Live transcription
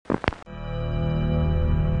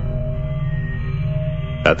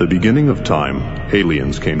At the beginning of time,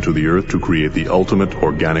 aliens came to the Earth to create the ultimate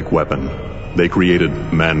organic weapon. They created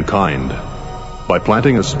mankind. By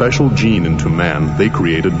planting a special gene into man, they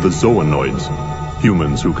created the Zoonoids,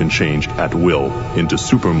 humans who can change at will into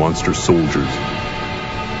super monster soldiers.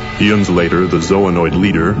 Eons later, the Zoonoid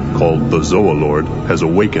leader, called the Zoolord, has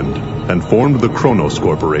awakened and formed the Kronos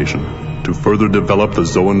Corporation to further develop the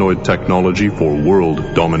Zoonoid technology for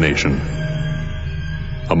world domination.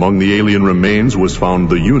 Among the alien remains was found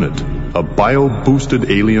the Unit, a bio-boosted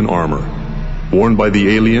alien armor. Worn by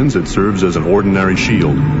the aliens, it serves as an ordinary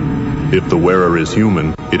shield. If the wearer is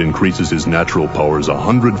human, it increases his natural powers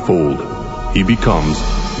 100-fold. He becomes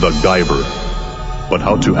the Guyver. But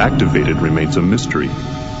how to activate it remains a mystery.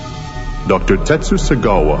 Dr. Tetsu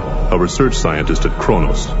Sagawa, a research scientist at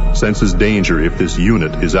Kronos, senses danger if this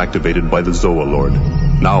unit is activated by the Zoolord.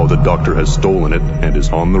 Now the doctor has stolen it and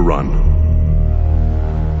is on the run.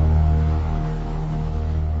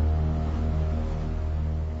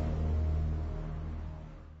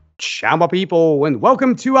 Ciao, my people, and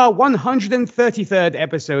welcome to our 133rd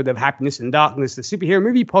episode of Happiness and Darkness, the superhero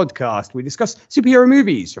movie podcast. We discuss superhero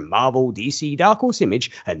movies from Marvel, DC, Dark Horse Image,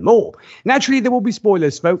 and more. Naturally, there will be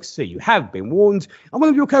spoilers, folks, so you have been warned. I'm one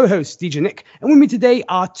of your co-hosts, DJ Nick, and with me today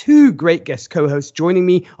are two great guest co-hosts joining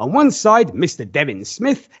me. On one side, Mr. Devin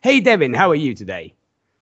Smith. Hey, Devin, how are you today?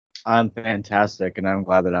 I'm fantastic, and I'm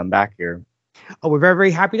glad that I'm back here. Oh, we're very,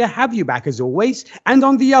 very happy to have you back as always. And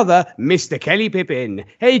on the other, Mr. Kelly Pippin.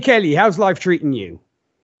 Hey, Kelly, how's life treating you?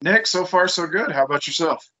 Nick, so far so good. How about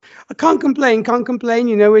yourself? I can't complain.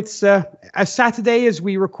 You know, it's a Saturday as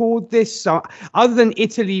we record this. Other than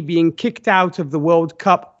Italy being kicked out of the World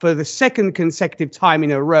Cup for the second consecutive time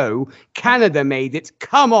in a row, Canada made it.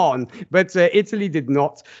 Come on. But Italy did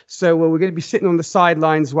not. So we're going to be sitting on the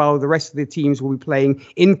sidelines while the rest of the teams will be playing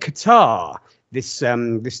in Qatar this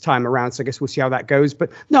time around. So I guess we'll see how that goes. But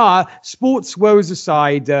no, sports woes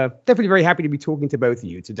aside, definitely very happy to be talking to both of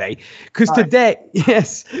you today. Because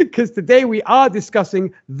today we are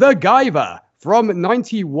discussing The Guyver from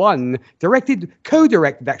 91,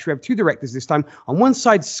 co-directed, actually, we have two directors this time. On one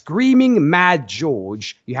side, Screaming Mad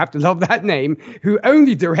George, you have to love that name, who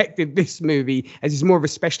only directed this movie as he's more of a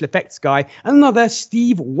special effects guy. And another,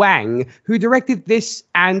 Steve Wang, who directed this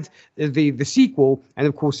and the sequel, and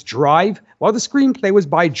of course, Drive, while the screenplay was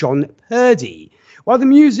by John Purdy, while the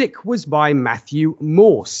music was by Matthew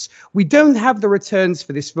Morse. We don't have the returns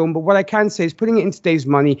for this film, but what I can say is, putting it in today's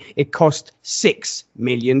money, it cost $6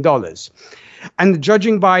 million. And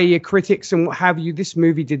judging by critics and what have you, this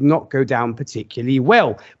movie did not go down particularly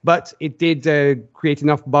well, but it did create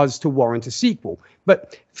enough buzz to warrant a sequel.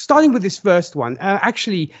 But starting with this first one,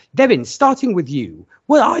 actually, Devin, starting with you,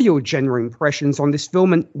 what are your general impressions on this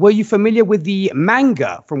film, and were you familiar with the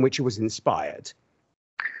manga from which it was inspired?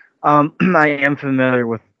 I am familiar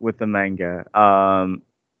with the manga.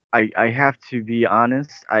 I have to be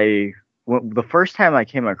honest. The first time I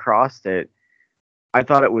came across it, I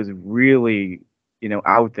thought it was really,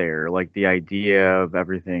 out there, like the idea of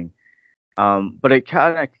everything. But it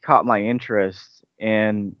kind of caught my interest,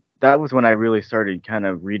 and that was when I really started kind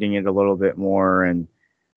of reading it a little bit more. And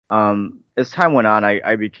as time went on,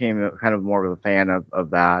 I became kind of more of a fan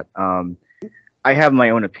of that. I have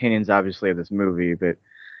my own opinions, obviously, of this movie, but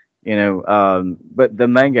but the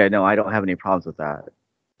manga, no, I don't have any problems with that.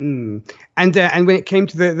 And when it came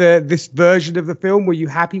to this version of the film, were you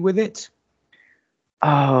happy with it?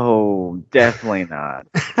 Oh, definitely not.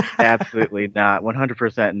 Absolutely not.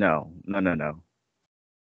 100% no. No.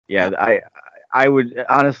 Yeah, I would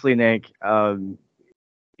honestly, Nick,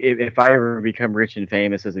 if I ever become rich and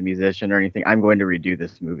famous as a musician or anything, I'm going to redo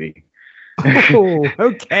this movie. Oh,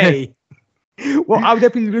 okay. Well, I'm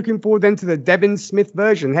definitely looking forward then to the Devin Smith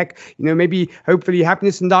version. Heck, maybe hopefully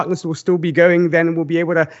Happiness and Darkness will still be going then, and we'll be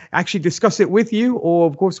able to actually discuss it with you. Or,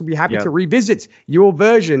 of course, we'll be happy to revisit your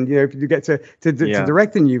version, if you get to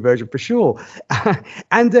direct a new version for sure.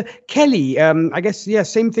 And Kelly, I guess,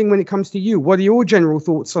 same thing when it comes to you. What are your general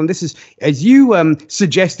thoughts on this? As you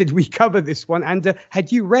suggested we cover this one, and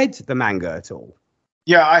had you read the manga at all?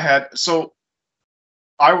 Yeah, I had. So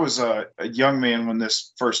I was a young man when the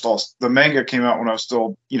manga came out when I was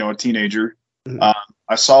still, a teenager. Mm-hmm.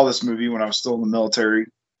 I saw this movie when I was still in the military,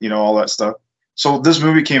 all that stuff. So this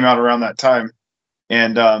movie came out around that time.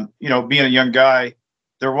 And, being a young guy,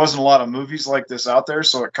 there wasn't a lot of movies like this out there.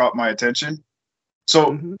 So it caught my attention.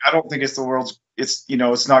 So I don't think it's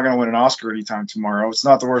it's not going to win an Oscar anytime tomorrow. It's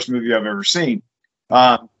not the worst movie I've ever seen.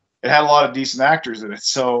 It had a lot of decent actors in it.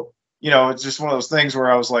 So, it's just one of those things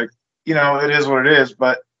where I was like, it is what it is,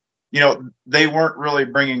 but, they weren't really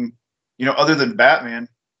bringing, other than Batman,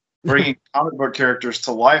 bringing comic book characters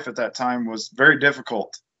to life at that time was very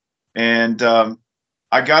difficult. And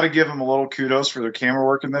I got to give them a little kudos for their camera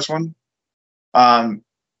work in this one,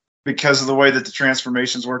 because of the way that the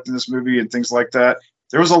transformations worked in this movie and things like that.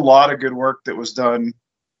 There was a lot of good work that was done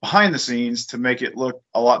behind the scenes to make it look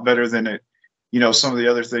a lot better than it, some of the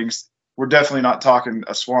other things. We're definitely not talking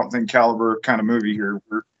a Swamp Thing caliber kind of movie here.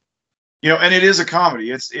 And it is a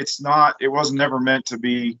comedy. It was never meant to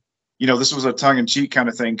be, this was a tongue in cheek kind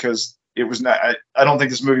of thing, because it was not, I don't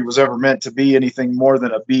think this movie was ever meant to be anything more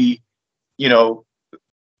than a B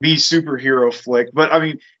superhero flick. But I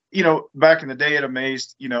mean, back in the day, it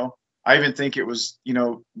amazed, I even think it was,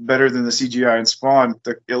 better than the CGI in Spawn,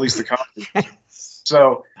 at least the comedy.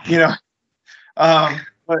 So,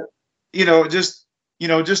 but, just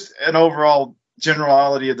an overall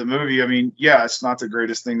generality of the movie. I mean, yeah, it's not the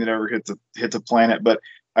greatest thing that ever hit the planet, but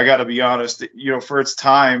I got to be honest, for its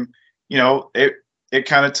time, it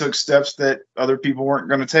kind of took steps that other people weren't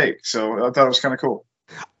going to take. So I thought it was kind of cool.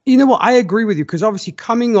 You know what? I agree with you, because obviously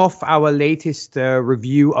coming off our latest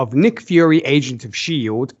review of Nick Fury, Agent of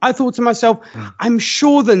S.H.I.E.L.D., I thought to myself, I'm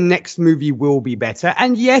sure the next movie will be better.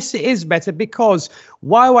 And yes, it is better, because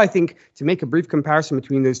while I think, to make a brief comparison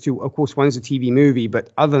between those two, of course, one is a TV movie, but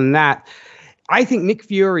other than that, I think Nick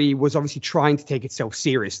Fury was obviously trying to take itself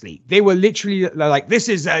seriously. They were literally like, this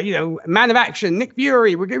is, Man of Action, Nick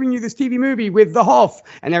Fury, we're giving you this TV movie with the Hoff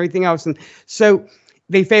and everything else. And so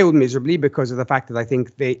they failed miserably because of the fact that I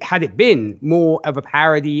think had it been more of a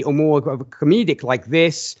parody or more of a comedic like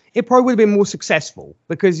this, it probably would have been more successful,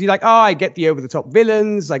 because you're like, I get the over-the-top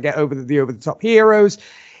villains, I get the over-the-top heroes.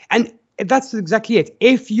 And that's exactly it.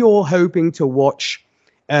 If you're hoping to watch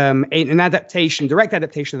an direct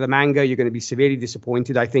adaptation of the manga, you're going to be severely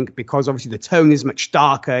disappointed, I think, because obviously the tone is much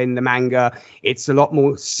darker in the manga. It's a lot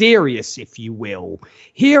more serious, if you will.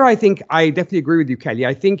 Here, I think I definitely agree with you, Kelly.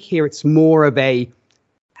 I think here it's more of a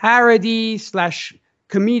parody /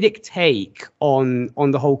 comedic take on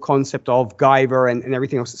the whole concept of Guyver and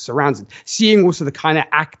everything else that surrounds it. Seeing also the kind of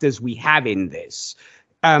actors we have in this,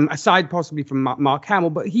 aside possibly from Mark Hamill,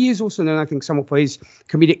 but he is also known, I think, somewhat for his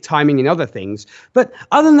comedic timing in other things. But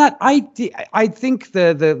other than that, I think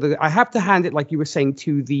I have to hand it, like you were saying,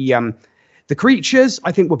 to the creatures.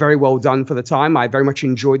 I think were very well done for the time. I very much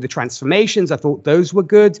enjoyed the transformations. I thought those were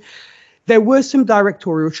good. There were some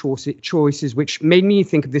directorial choices which made me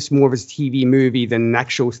think of this more as a TV movie than an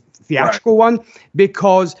actual theatrical one,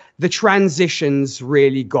 because the transitions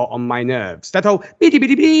really got on my nerves. That whole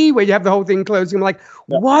bee where you have the whole thing closing. I'm like,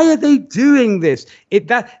 why are they doing this? You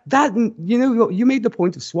made the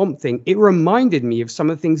point of Swamp Thing. It reminded me of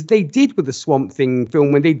some of the things they did with the Swamp Thing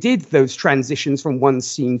film when they did those transitions from one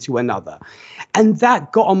scene to another. And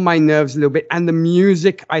that got on my nerves a little bit. And the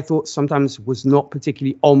music, I thought, sometimes was not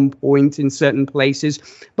particularly on point in certain places.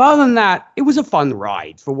 But other than that, it was a fun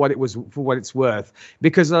ride for what it's worth.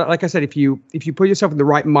 Because, like I said, if you put yourself in the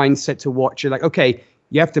right mindset to watch, you're like, okay,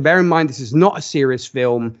 you have to bear in mind this is not a serious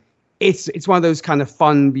film. It's one of those kind of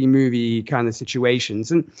fun B-movie kind of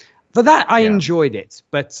situations. And for that, I enjoyed it.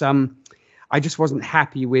 But I just wasn't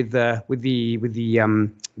happy with the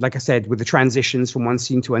like I said, with the transitions from one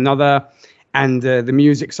scene to another. And the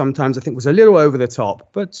music sometimes I think was a little over the top,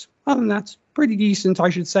 but other than that, pretty decent, I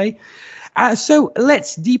should say. So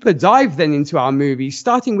let's deeper dive then into our movie,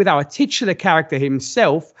 starting with our titular character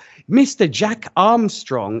himself, Mr. Jack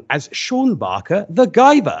Armstrong as Sean Barker, the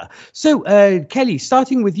Guyver. So, Kelly,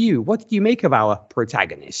 starting with you, what did you make of our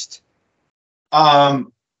protagonist? A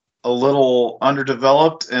little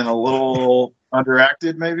underdeveloped and a little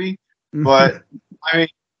underacted, maybe. But I mean,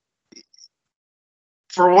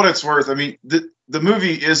 for what it's worth, I mean, the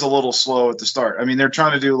movie is a little slow at the start. I mean, they're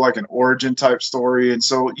trying to do like an origin type story. And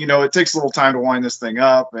so, it takes a little time to wind this thing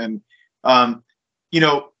up. And,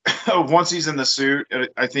 once he's in the suit,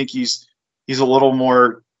 I think he's a little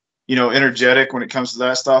more, energetic when it comes to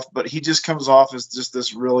that stuff. But he just comes off as just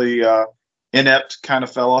this really inept kind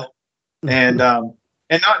of fella. And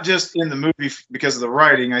not just in the movie because of the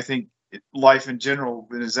writing. I think life in general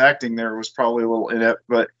in his acting there was probably a little inept.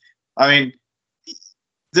 But, I mean,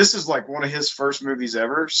 this is like one of his first movies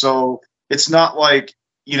ever. So it's not like,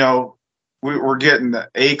 we're getting the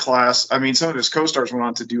A class. I mean, some of his co-stars went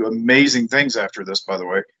on to do amazing things after this, by the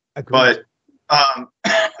way. Agreed.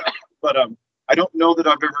 But I don't know that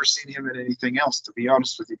I've ever seen him in anything else, to be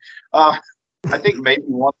honest with you. I think maybe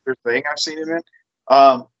one other thing I've seen him in.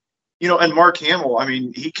 And Mark Hamill, I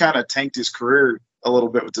mean, he kind of tanked his career a little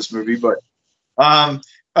bit with this movie, but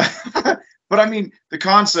but I mean, the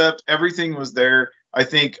concept, everything was there. I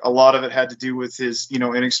think a lot of it had to do with his,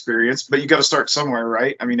 inexperience, but you got to start somewhere,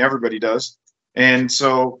 right? I mean, everybody does. And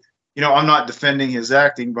so, I'm not defending his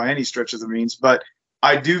acting by any stretch of the means, but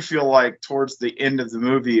I do feel like towards the end of the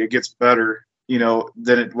movie, it gets better,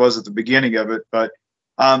 than it was at the beginning of it. But,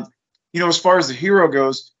 as far as the hero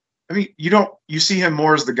goes, I mean, you see him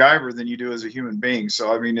more as the Guyver than you do as a human being.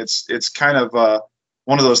 So, I mean, it's kind of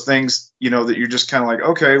one of those things, that you're just kind of like,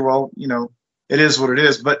 okay, well, it is what it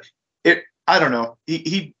is. But I don't know.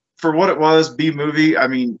 He for what it was, B movie, I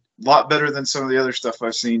mean, a lot better than some of the other stuff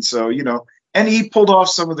I've seen. So, and he pulled off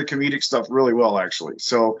some of the comedic stuff really well, actually.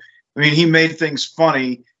 So, I mean, he made things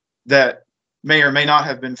funny that may or may not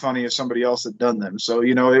have been funny if somebody else had done them. So,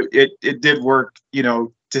 it did work,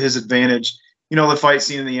 to his advantage. The fight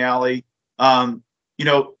scene in the alley,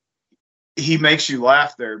 he makes you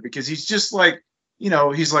laugh there because he's just like,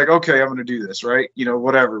 he's like, okay, I'm going to do this, right?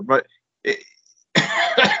 Whatever. But it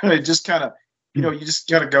just kind of, you just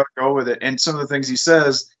got to go with it. And some of the things he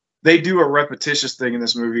says, they do a repetitious thing in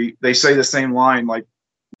this movie. They say the same line like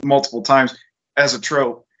multiple times as a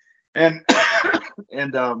trope. And,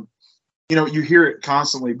 you hear it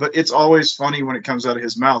constantly, but it's always funny when it comes out of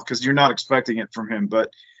his mouth because you're not expecting it from him.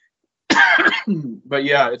 But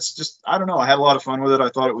yeah, it's just, I don't know. I had a lot of fun with it.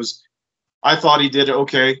 I thought he did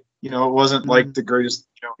okay. It wasn't like the greatest,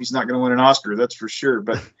 he's not going to win an Oscar, that's for sure.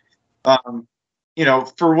 But,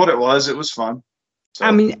 for what it was fun. So,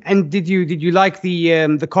 I mean, and did you like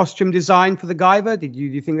the costume design for the Guyver? Do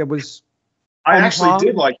you think that was? I actually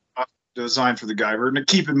did like the design for the Guyver. And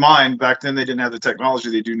keep in mind, back then they didn't have the technology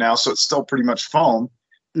they do now, so it's still pretty much foam.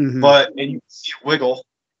 Mm-hmm. And you can see it wiggle.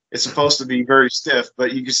 It's supposed to be very stiff,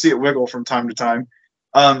 but you can see it wiggle from time to time.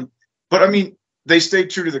 But I mean, they stayed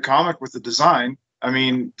true to the comic with the design. I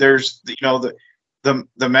mean, there's the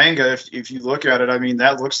manga. If you look at it, I mean,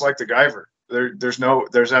 that looks like the Guyver.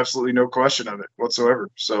 There's absolutely no question of it whatsoever.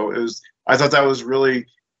 So I thought that was really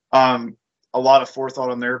a lot of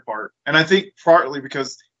forethought on their part. And I think partly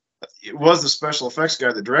because it was the special effects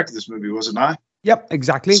guy that directed this movie, was it not? Yep,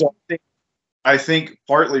 exactly. So I think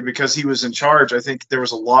partly because he was in charge, I think there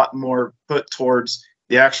was a lot more put towards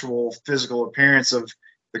the actual physical appearance of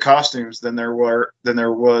the costumes than there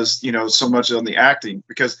was, so much on the acting.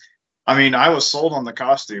 Because, I mean, I was sold on the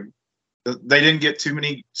costume. They didn't get too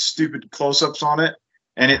many stupid close-ups on it,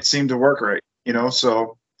 and it seemed to work right,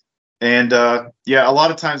 so. And, yeah, a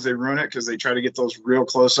lot of times they ruin it because they try to get those real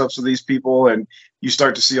close-ups of these people, and you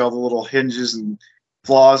start to see all the little hinges and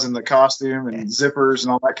flaws in the costume and zippers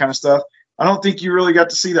and all that kind of stuff. I don't think you really got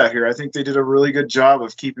to see that here. I think they did a really good job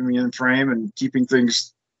of keeping me in frame and keeping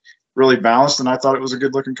things really balanced, and I thought it was a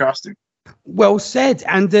good-looking costume. Well said.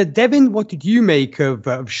 And, Devin, what did you make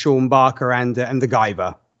of Sean Barker and the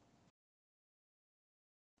Guyver?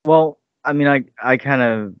 Well, I mean, I kind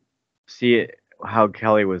of see it how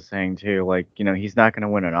Kelly was saying too. Like, he's not going to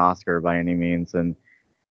win an Oscar by any means,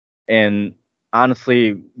 and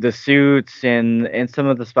honestly, the suits and some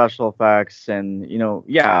of the special effects, and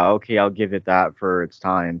yeah, okay, I'll give it that for its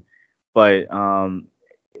time, but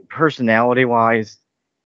personality wise,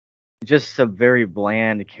 just a very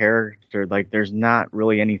bland character. Like, there's not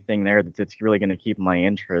really anything there that's really going to keep my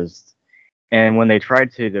interest. And when they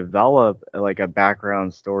tried to develop like a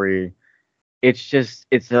background story, it's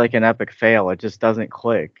like an epic fail. It just doesn't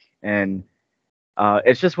click. And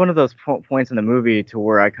it's just one of those points in the movie to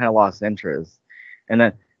where I kind of lost interest.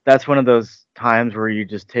 And that's one of those times where you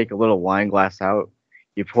just take a little wine glass out,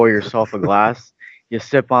 you pour yourself a glass, you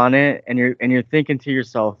sip on it, and you're thinking to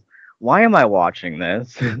yourself, why am I watching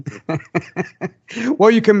this?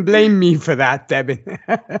 Well, you can blame me for that, Devin.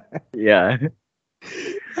 Yeah.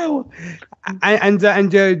 Oh, and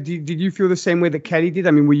did you feel the same way that Kelly did?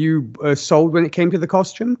 I mean, were you sold when it came to the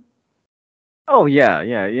costume? Oh yeah.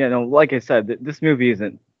 No, like I said, this movie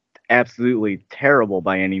isn't absolutely terrible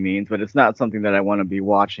by any means, but it's not something that I want to be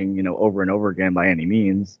watching, over and over again by any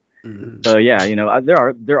means. Mm-hmm. So yeah,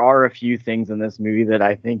 there are a few things in this movie that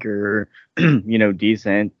I think are,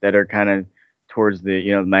 decent, that are kind of towards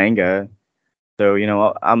the manga. So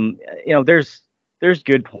there's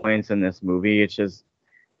good points in this movie. It's just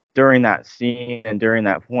during that scene and during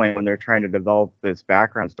that point when they're trying to develop this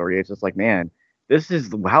background story, it's just like, man,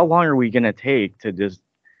 how long are we gonna take to just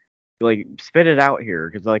like spit it out here?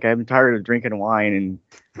 Because like I'm tired of drinking wine,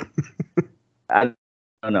 and I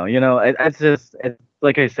don't know. It's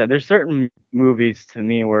like I said, there's certain movies to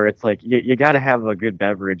me where it's like you got to have a good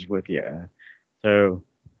beverage with you. So.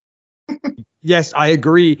 Yes, I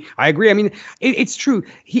agree. I mean, it's true.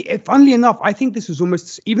 Funnily enough, I think this was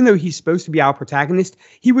almost, even though he's supposed to be our protagonist,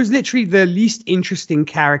 he was literally the least interesting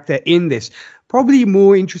character in this. Probably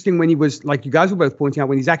more interesting when he was, like you guys were both pointing out,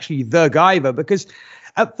 when he's actually the Guyver, because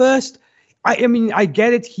at first I mean, I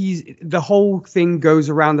get it. The whole thing goes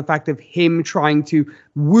around the fact of him trying to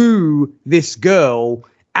woo this girl.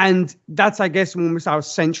 And that's, I guess, almost our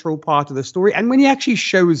central part of the story. And when he actually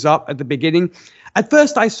shows up at the beginning, at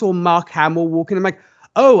first I saw Mark Hamill walking. I'm like,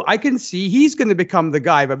 oh, I can see he's going to become the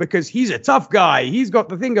Guyver because he's a tough guy. He's got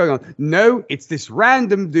the thing going on. No, it's this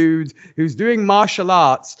random dude who's doing martial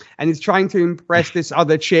arts and is trying to impress this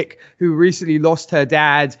other chick who recently lost her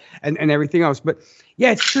dad and everything else. But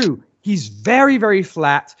yeah, it's true. He's very, very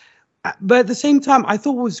flat. But at the same time, I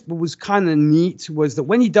thought what was kind of neat was that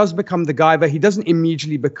when he does become the Guyver, he doesn't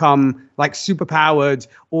immediately become like superpowered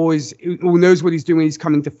or knows what he's doing when he's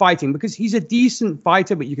coming to fighting, because he's a decent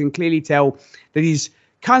fighter, but you can clearly tell that he's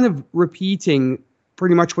kind of repeating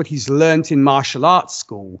pretty much what he's learned in martial arts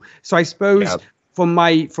school. So I suppose from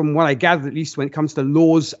what I gathered, at least when it comes to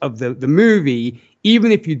laws of the movie,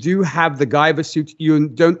 even if you do have the Guyver suit, you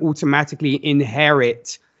don't automatically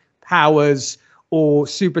inherit powers or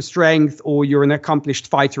super strength, or you're an accomplished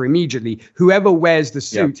fighter immediately. Whoever wears the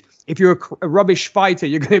suit, if you're a rubbish fighter,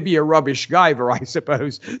 you're going to be a rubbish Guyver, I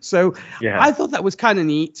suppose. So I thought that was kind of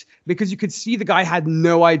neat, because you could see the guy had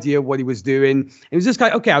no idea what he was doing. It was just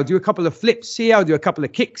like, okay, I'll do a couple of flips here, I'll do a couple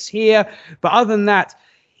of kicks here. But other than that,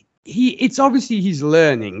 it's obviously he's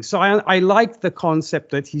learning. So I like the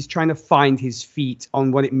concept that he's trying to find his feet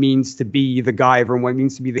on what it means to be the Guyver and what it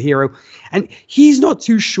means to be the hero. And he's not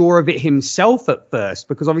too sure of it himself at first,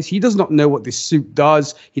 because obviously he does not know what this suit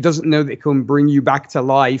does. He doesn't know that it can bring you back to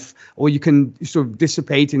life, or you can sort of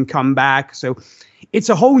dissipate and come back. So it's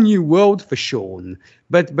a whole new world for Sean.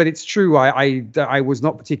 But it's true. I was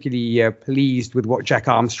not particularly pleased with what Jack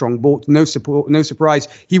Armstrong bought. No surprise.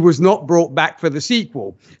 He was not brought back for the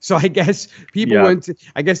sequel. So I guess people weren't.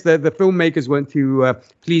 I guess the filmmakers weren't too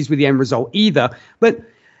pleased with the end result either. But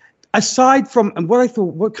aside from, and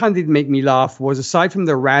what kind of did make me laugh was, aside from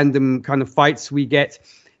the random kind of fights we get,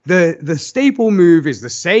 the staple move is the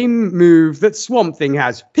same move that Swamp Thing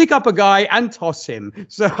has. Pick up a guy and toss him.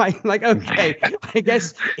 So I'm like, okay, I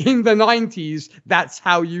guess in the 90s, that's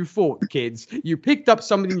how you fought, kids. You picked up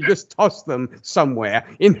somebody and you just tossed them somewhere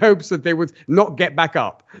in hopes that they would not get back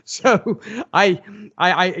up. So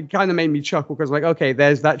it kind of made me chuckle, because like, okay,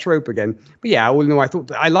 there's that trope again. But yeah, all in all,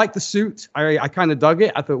 I liked the suit. I kind of dug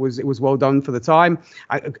it. I thought it was well done for the time.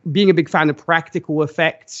 Being a big fan of practical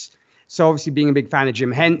effects, so obviously being a big fan of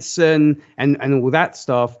Jim Henson and all that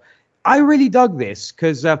stuff, I really dug this,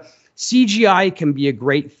 because CGI can be a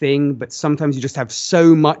great thing, but sometimes you just have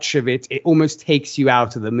so much of it, it almost takes you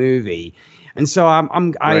out of the movie. And so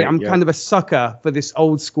I'm kind of a sucker for this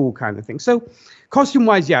old school kind of thing. So costume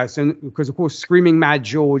wise, so because of course Screaming Mad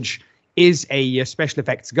George is a special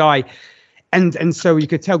effects guy, and so you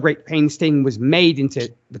could tell great painstaking was made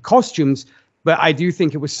into the costumes. But I do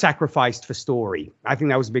think it was sacrificed for story. I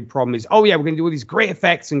think that was a big problem, is, we're going to do all these great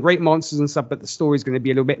effects and great monsters and stuff, but the story's going to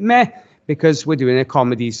be a little bit meh, because we're doing a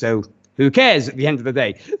comedy, so who cares at the end of the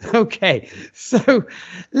day? Okay, so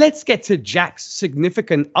let's get to Jack's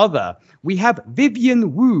significant other. We have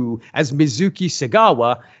Vivian Wu as Mizuki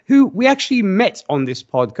Sagawa, who we actually met on this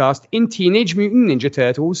podcast in Teenage Mutant Ninja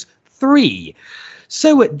Turtles 3.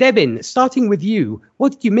 So, Devin, starting with you,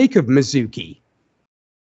 what did you make of Mizuki?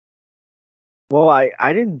 Well,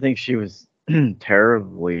 I didn't think she was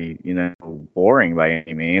terribly, boring by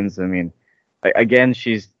any means. I mean, again,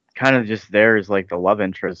 she's kind of just there as like the love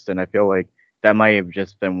interest, and I feel like that might have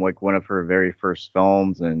just been like one of her very first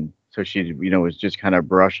films, and so she, was just kind of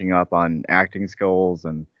brushing up on acting skills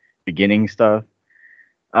and beginning stuff.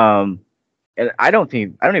 And I don't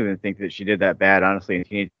even think that she did that bad, honestly, in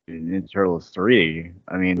Teenage Mutant Ninja Turtles 3.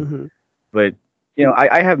 I mean, but.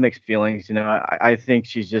 I have mixed feelings. I think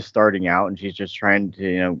she's just starting out and she's just trying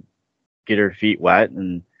to, get her feet wet.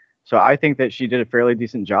 And so I think that she did a fairly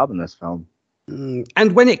decent job in this film.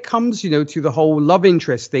 And when it comes, to the whole love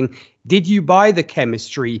interest thing, did you buy the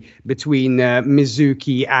chemistry between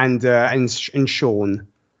Mizuki and Sean?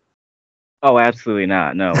 Oh, absolutely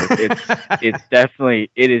not. No, it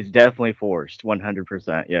is definitely forced.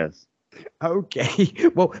 100%. Yes. Okay,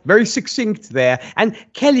 well, very succinct there. And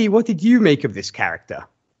Kelly, what did you make of this character?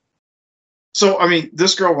 So, I mean,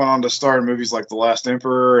 this girl went on to star in movies like The Last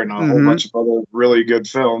Emperor and a whole bunch of other really good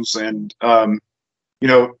films. And,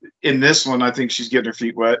 in this one, I think she's getting her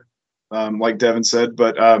feet wet, like Devin said.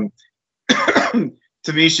 But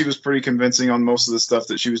to me, she was pretty convincing on most of the stuff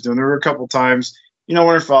that she was doing. There were a couple times, when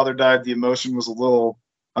her father died, the emotion was a little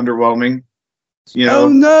underwhelming. Oh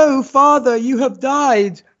no, Father, you have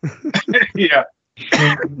died. Yeah.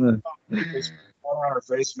 On her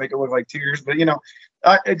face, make it look like tears. But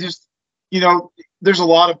I just, there's a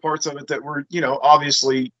lot of parts of it that were,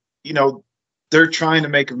 obviously, they're trying to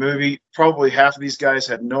make a movie. Probably half of these guys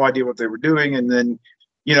had no idea what they were doing, and then,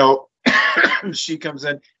 you know, she comes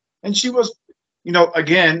in, and she was, you know,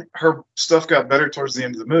 again, her stuff got better towards the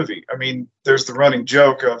end of the movie. I mean, there's the running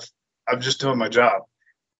joke of, "I'm just doing my job."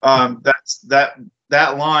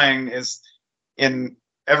 That line is in,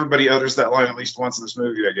 everybody utters that line at least once in this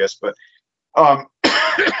movie, I guess. But,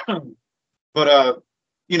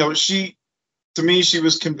 you know, to me, she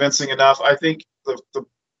was convincing enough. I think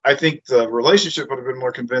the relationship would have been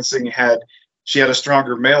more convincing had she had a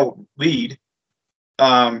stronger male lead,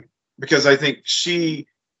 because I think she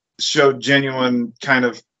showed genuine kind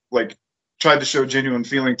of like tried to show genuine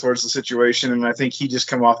feeling towards the situation, and I think he just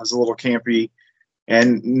come off as a little campy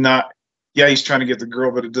and not. Yeah, he's trying to get the girl,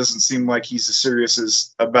 but it doesn't seem like he's as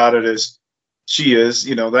serious about it as she is.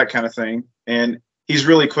 You know, that kind of thing. And he's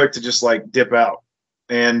really quick to just like dip out.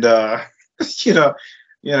 And you know,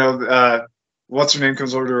 what's her name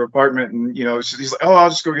comes over to her apartment, and you know, he's like, "Oh, I'll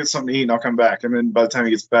just go get something to eat, and I'll come back." And then by the time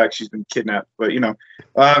he gets back, she's been kidnapped. But you know,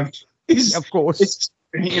 he's of course, it's,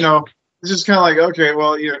 you know, it's just kind of like, okay,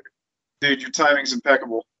 well, you know, dude, your timing's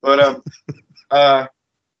impeccable. But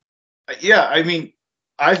yeah, I mean,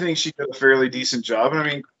 I think she did a fairly decent job. And I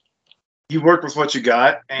mean, you work with what you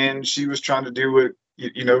got, and she was trying to do what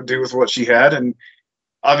do with what she had, and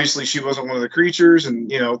obviously she wasn't one of the creatures,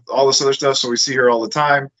 and you know, all this other stuff. So we see her all the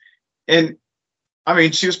time, and I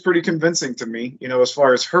mean, she was pretty convincing to me, you know, as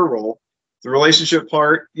far as her role. The relationship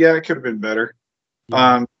part, yeah, it could have been better.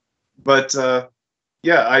 Yeah. But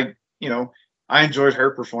yeah, I enjoyed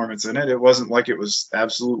her performance in it. It wasn't like it was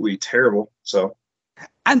absolutely terrible. So.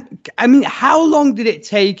 And I mean, how long did it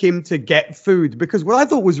take him to get food? Because what I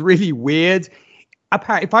thought was really weird,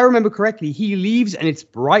 if I remember correctly, he leaves and it's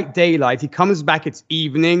bright daylight. He comes back, it's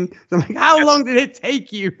evening. So I'm like, how long did it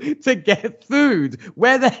take you to get food?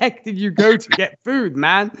 Where the heck did you go to get food,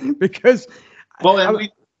 man? Because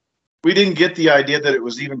we didn't get the idea that it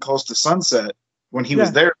was even close to sunset when he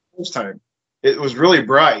was there the first time. It was really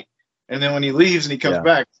bright, and then when he leaves and he comes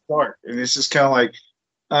back, it's dark, and it's just kind of like.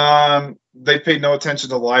 They paid no attention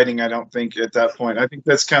to lighting, I don't think, at that point. I think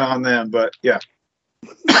that's kind of on them, but yeah.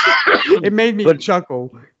 It made me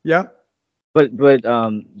chuckle. Yeah. But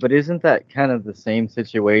isn't that kind of the same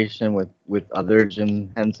situation with other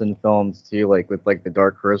Jim Henson films too, like with like The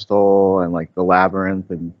Dark Crystal and like The Labyrinth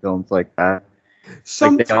and films like that?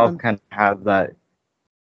 Like they all kind of have that.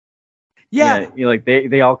 Yeah. You know, like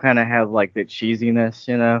they all kind of have like the cheesiness,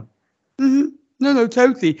 you know. Mm-hmm. No,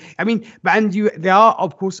 totally. I mean, there are,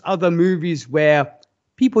 of course, other movies where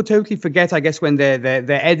people totally forget, I guess, when they're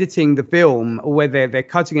editing the film or where they're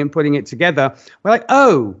cutting and putting it together. We're like,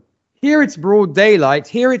 oh, here it's broad daylight,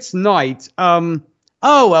 here it's night. Oh,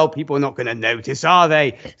 well, people are not going to notice, are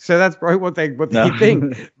they? So that's probably what they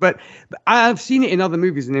think. But I've seen it in other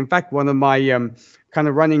movies. And in fact, one of my kind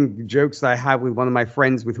of running jokes that I have with one of my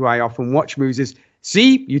friends with who I often watch movies is,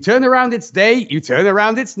 see, you turn around, it's day, you turn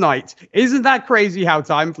around, it's night. Isn't that crazy how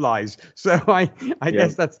time flies? So I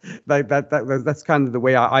guess that's kind of the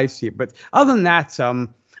way I see it. But other than that,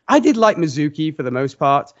 I did like Mizuki for the most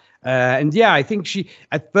part. And yeah, I think she,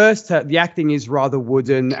 at first, the acting is rather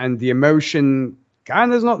wooden and the emotion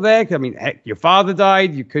kind of is not there. I mean, heck, your father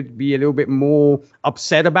died. You could be a little bit more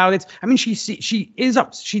upset about it. I mean, she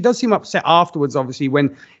does seem upset afterwards, obviously,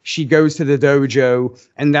 when she goes to the dojo,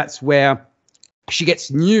 and that's where she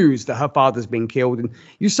gets news that her father's been killed, and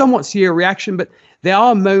you somewhat see her reaction. But there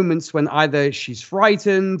are moments when either she's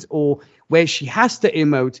frightened or where she has to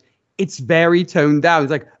emote. It's very toned down.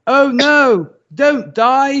 It's like, oh no, don't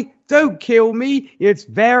die, don't kill me. It's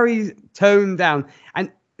very toned down.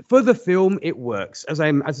 And for the film, it works. As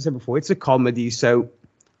I said before, it's a comedy, so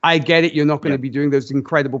I get it. You're not going to be doing those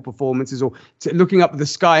incredible performances or looking up at the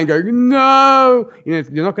sky and going, no, you're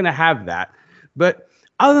not going to have that. But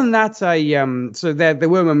other than that, so there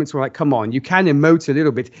were moments where, like, come on, you can emote a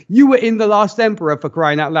little bit. You were in The Last Emperor, for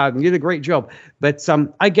crying out loud, and you did a great job. But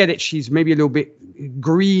I get it. She's maybe a little bit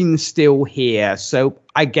green still here, so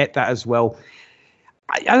I get that as well.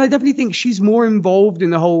 I definitely think she's more involved in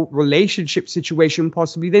the whole relationship situation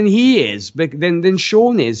possibly than he is, than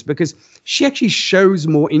Sean is, because she actually shows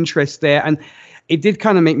more interest there. And it did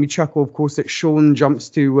kind of make me chuckle, of course, that Sean jumps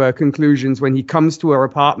to conclusions when he comes to her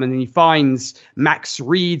apartment and he finds Max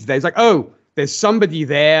Reed there. He's like, oh, there's somebody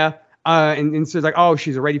there. And so it's like, oh,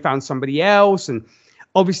 she's already found somebody else. And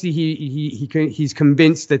obviously he's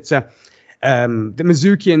convinced that the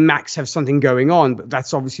Mizuki and Max have something going on, but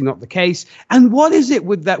that's obviously not the case. And what is it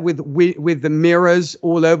with that, with the mirrors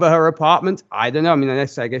all over her apartment? I don't know. I mean,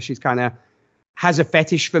 I guess she's kind of has a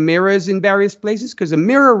fetish for mirrors in various places, because a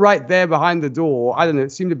mirror right there behind the door, I don't know,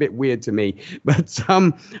 it seemed a bit weird to me, but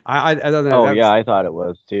I don't know. Oh yeah, I thought it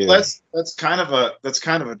was too. That's kind of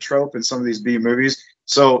a trope in some of these B movies.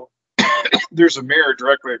 So there's a mirror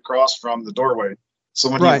directly across from the doorway. So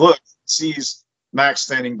when he looks, he sees Max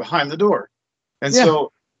standing behind the door. And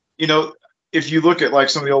so, if you look at like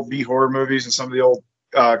some of the old B horror movies and some of the old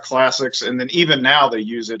classics, and then even now they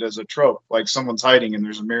use it as a trope, like someone's hiding and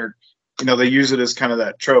there's a mirror. They use it as kind of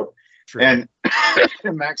that trope. True. And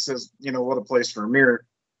Max says, what a place for a mirror.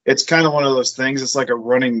 It's kind of one of those things. It's like a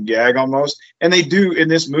running gag almost. And they do, in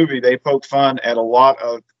this movie, they poke fun at a lot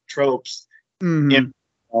of tropes in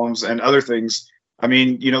films and other things. I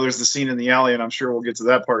mean, there's the scene in the alley, and I'm sure we'll get to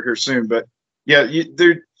that part here soon. But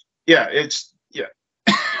it's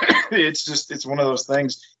it's one of those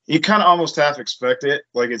things. You kind of almost half expect it.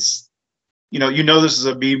 Like it's, this is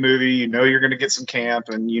a B movie, you're going to get some camp,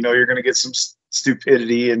 and you're going to get some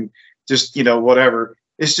stupidity and just, whatever.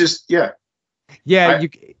 It's just, those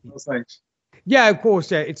things. Yeah, of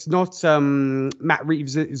course. Yeah, it's not Matt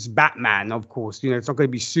Reeves' Batman, of course. It's not going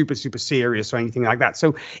to be super, super serious or anything like that.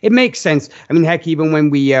 So it makes sense. I mean, heck, even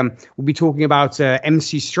when we'll be talking about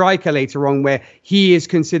MC Stryker later on, where he is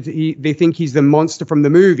considered, they think he's the monster from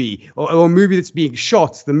the movie, or a movie that's being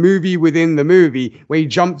shot, the movie within the movie, where he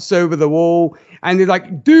jumps over the wall, and they're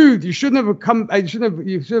like, "Dude, you should have come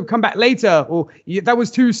back later," or "That was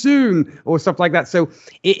too soon," or stuff like that. So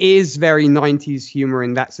it is very 90s humor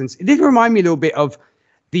in that sense. It did remind me a little bit of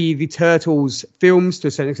the Turtles films, to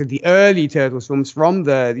a certain extent, the early Turtles films from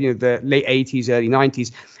the late 80s, early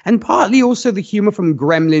 90s, and partly also the humor from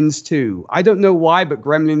Gremlins 2. I don't know why, but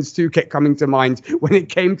Gremlins 2 kept coming to mind when it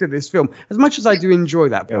came to this film, as much as I do enjoy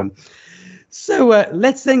that film. So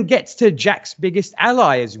let's then get to Jack's biggest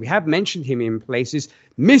ally, as we have mentioned him in places,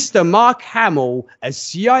 Mr. Mark Hamill as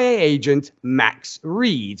CIA agent Max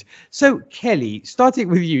Reed. So Kelly, starting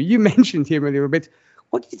with you, you mentioned him a little bit.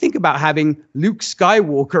 What do you think about having Luke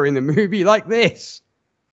Skywalker in a movie like this?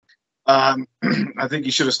 I think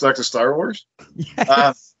he should have stuck to Star Wars.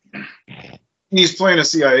 Yes. He's playing a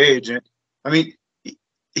CIA agent. I mean,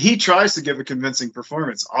 he tries to give a convincing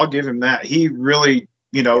performance. I'll give him that. He really,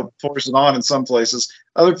 forced it on in some places.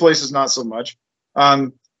 Other places, not so much.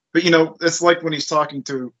 But, it's like when he's talking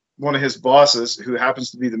to one of his bosses, who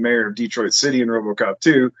happens to be the mayor of Detroit City in RoboCop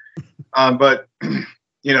 2. But,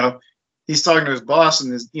 he's talking to his boss,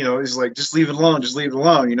 and he's like, just leave it alone, and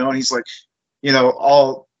he's like,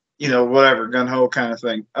 all, whatever, gung-ho kind of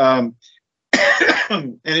thing. And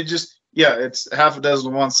it just, it's half a dozen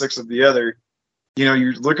of one, six of the other.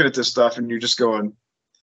 You're looking at this stuff and you're just going,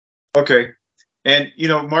 okay. And,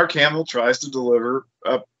 Mark Hamill tries to deliver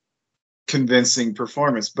a convincing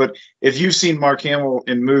performance. But if you've seen Mark Hamill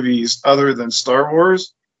in movies other than Star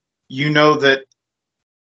Wars, that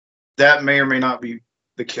may or may not be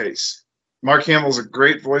the case. Mark Hamill's a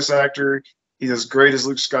great voice actor. He's as great as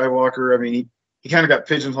Luke Skywalker. I mean, he kind of got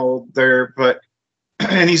pigeonholed there,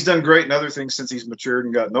 and he's done great in other things since he's matured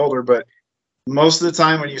and gotten older. But most of the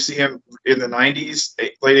time when you see him in the 90s,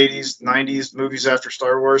 late 80s, 90s, movies after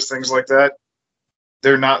Star Wars, things like that,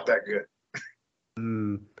 they're not that good.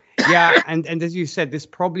 Yeah, and as you said, this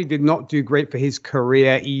probably did not do great for his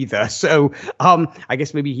career either. So I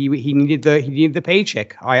guess maybe he needed the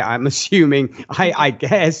paycheck. I'm assuming. I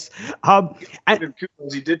guess. And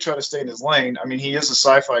he did try to stay in his lane. I mean, he is a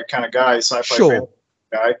sci-fi kind of guy, sci-fi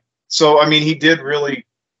guy. So I mean, he did really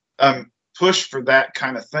push for that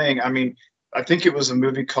kind of thing. I mean, I think it was a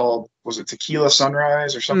movie called, was it Tequila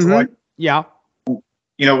Sunrise or something like that? Yeah.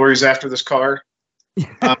 Where he's after this car. Yes.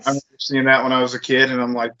 I remember seeing that when I was a kid, and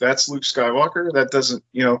I'm like, that's Luke Skywalker? That doesn't,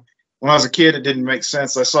 when I was a kid, it didn't make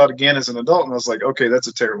sense. I saw it again as an adult, and I was like, okay, that's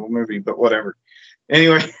a terrible movie, but whatever.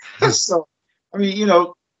 Anyway, so, I mean,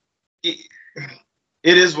 it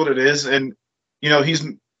is what it is. And,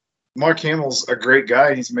 Mark Hamill's a great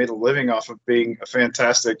guy. He's made a living off of being a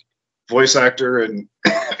fantastic voice actor and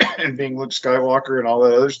and being Luke Skywalker and all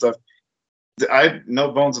that other stuff. I have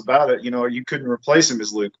no bones about it. You couldn't replace him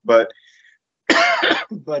as Luke, but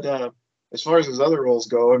as far as his other roles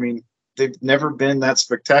go, I mean, they've never been that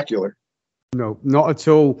spectacular. No, not at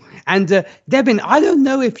all. And Devin, I don't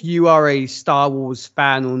know if you are a Star Wars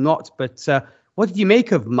fan or not, but what did you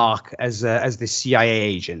make of Mark as the CIA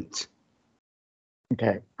agent?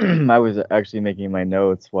 Okay, I was actually making my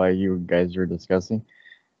notes while you guys were discussing.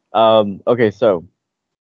 Okay, so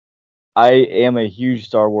I am a huge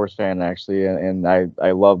Star Wars fan, actually, and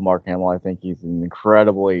I love Mark Hamill. I think he's an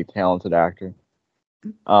incredibly talented actor.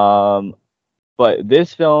 But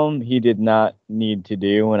this film he did not need to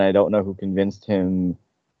do, and I don't know who convinced him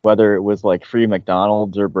whether it was like free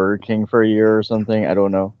McDonald's or Burger King for a year or something. I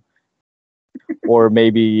don't know. Or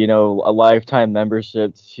maybe, a lifetime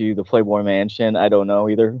membership to the Playboy Mansion. I don't know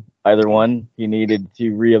either one. He needed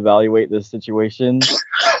to reevaluate this situation.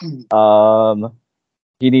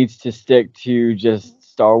 He needs to stick to just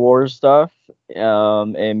Star Wars stuff,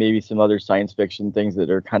 and maybe some other science fiction things that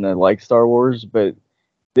are kind of like Star Wars. But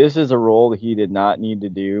this is a role that he did not need to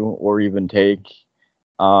do or even take.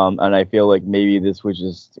 And I feel like maybe this was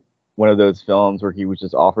just one of those films where he was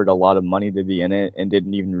just offered a lot of money to be in it and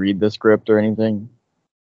didn't even read the script or anything.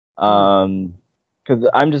 Because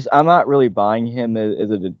I'm not really buying him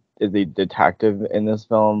as a detective in this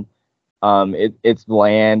film. It's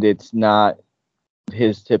bland. It's not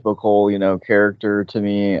his typical, character to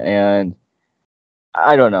me, and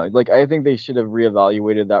I don't know. Like, I think they should have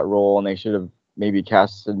reevaluated that role, and they should have maybe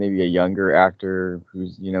casted maybe a younger actor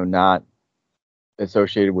who's, not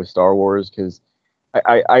associated with Star Wars, because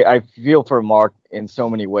I feel for Mark in so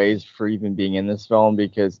many ways for even being in this film,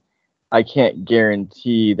 because I can't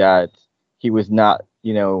guarantee that he was not,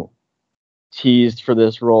 teased for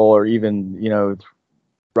this role, or even,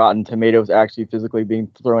 Rotten Tomatoes actually physically being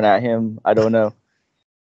thrown at him. I don't know.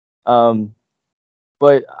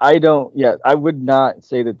 But I would not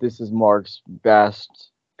say that this is Mark's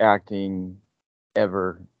best acting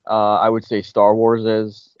ever. I would say Star Wars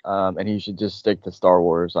is, and he should just stick to Star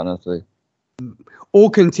Wars, honestly. Or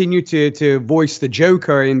continue to voice the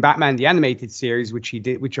Joker in Batman the Animated Series, which he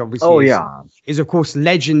did, which obviously is of course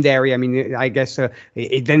legendary. I mean, I guess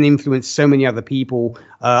it then influenced so many other people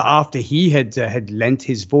after he had lent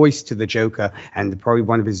his voice to the Joker, and probably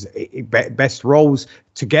one of his best roles,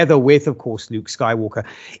 together with, of course, Luke Skywalker.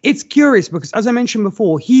 It's curious because, as I mentioned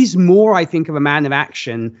before, he's more, I think, of a man of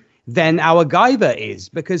action than our Guyver is,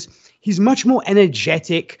 because he's much more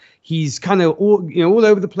energetic. He's kind of all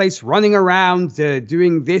over the place, running around,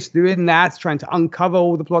 doing this, doing that, trying to uncover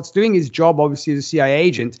all the plots, doing his job, obviously, as a CIA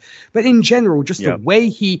agent. But in general, just the way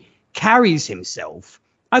he carries himself,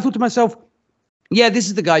 I thought to myself, yeah, this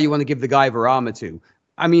is the guy you want to give the Guyver armor to.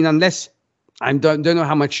 I mean, unless I don't know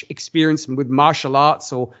how much experience with martial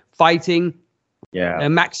arts or fighting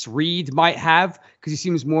Max Reed might have, because he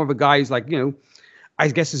seems more of a guy who's like, I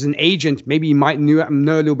guess as an agent, maybe he might know a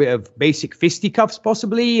little bit of basic fisticuffs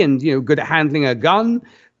possibly, and good at handling a gun.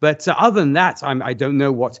 But other than that, I don't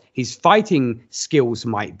know what his fighting skills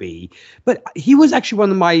might be. But he was actually one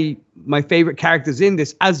of my favorite characters in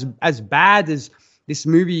this. As bad as this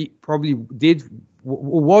movie probably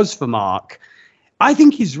was for Mark, I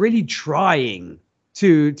think he's really trying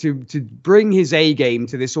to bring his A game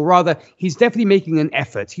to this, or rather, he's definitely making an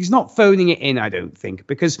effort. He's not phoning it in, I don't think,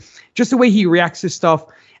 because just the way he reacts to stuff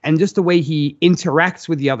and just the way he interacts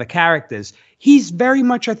with the other characters, he's very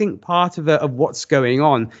much, I think, part of what's going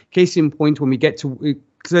on. Case in point, when we get to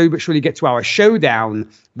slowly but surely get to our showdown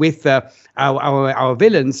with our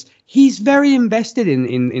villains, he's very invested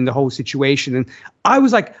in the whole situation. And I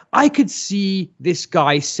was like, I could see this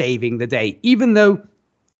guy saving the day, even though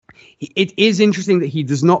it is interesting that he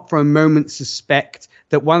does not for a moment suspect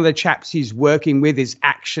that one of the chaps he's working with is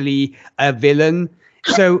actually a villain.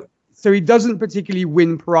 So he doesn't particularly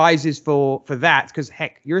win prizes for that, because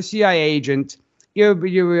heck, you're a CIA agent, you're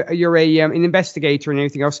an investigator and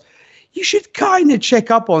everything else. You should kind of check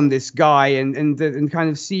up on this guy and kind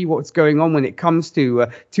of see what's going on when it comes to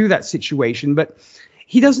that situation. But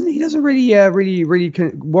he doesn't really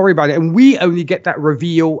worry about it, and we only get that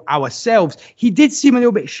reveal ourselves. He did seem a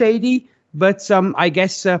little bit shady, but I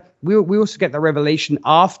guess we also get the revelation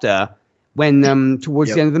after, when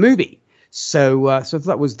towards the end of the movie. So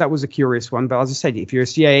that was a curious one. But as I said, if you're a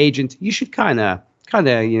CIA agent, you should kind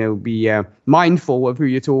of be mindful of who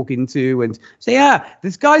you're talking to, and say,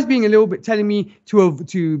 this guy's being a little bit telling me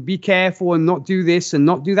to be careful and not do this and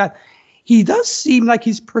not do that. He does seem like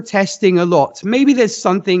he's protesting a lot. Maybe there's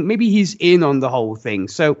something, maybe he's in on the whole thing.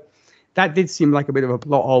 So that did seem like a bit of a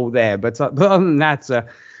plot hole there. But other than that,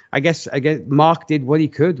 I guess Mark did what he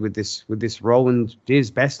could with this role and did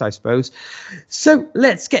his best, I suppose. So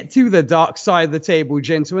let's get to the dark side of the table,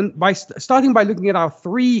 gentlemen, by starting by looking at our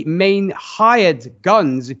three main hired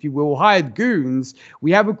guns, if you will, hired goons.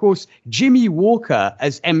 We have, of course, Jimmy Walker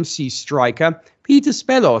as MC Stryker, Peter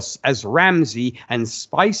Spellos as Ramsey, and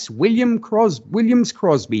Spice Williams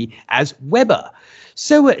Crosby as Weber.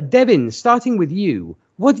 So, Devin, starting with you,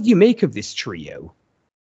 what did you make of this trio?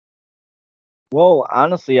 Well,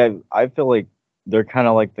 honestly, I feel like they're kind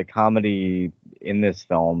of like the comedy in this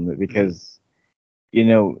film, because,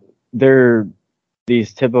 they're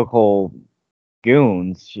these typical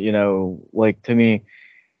goons, like, to me,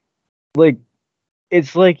 like,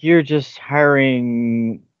 it's like you're just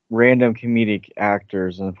hiring random comedic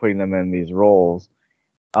actors and putting them in these roles.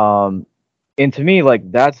 And to me,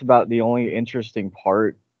 like that's about the only interesting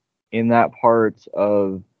part in that part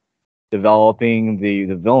of developing the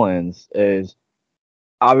villains is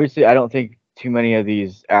obviously I don't think too many of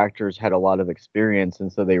these actors had a lot of experience,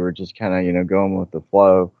 and so they were just kind of going with the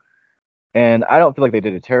flow. And I don't feel like they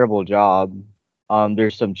did a terrible job.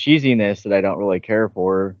 There's some cheesiness that I don't really care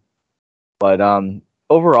for, but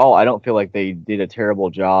overall, I don't feel like they did a terrible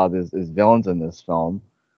job as villains in this film.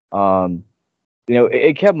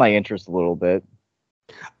 It kept my interest a little bit.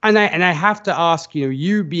 And I have to ask,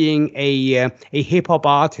 you being a hip hop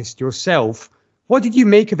artist yourself, what did you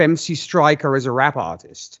make of MC Striker as a rap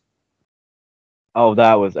artist? Oh,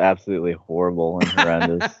 that was absolutely horrible and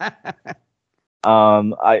horrendous.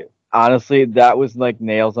 I honestly, that was like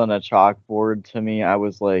nails on a chalkboard to me. I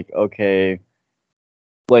was like, okay,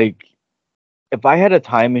 like if I had a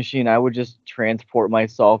time machine, I would just transport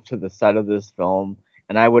myself to the set of this film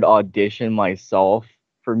and I would audition myself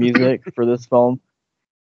for music for this film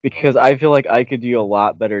because I feel like I could do a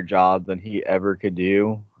lot better job than he ever could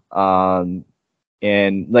do. And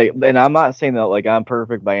I'm not saying that like I'm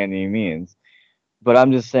perfect by any means, but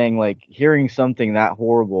I'm just saying like hearing something that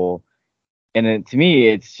horrible, and to me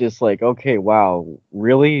it's just like, okay, wow,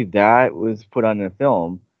 really, that was put on a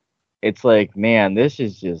film. It's like, man, this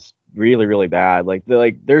is just really really bad.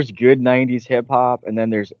 There's good 90s hip hop, and then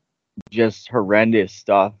there's just horrendous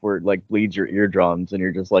stuff where it like bleeds your eardrums, and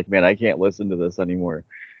you're just like, man, I can't listen to this anymore.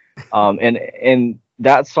 And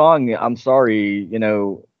that song, I'm sorry,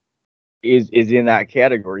 is in that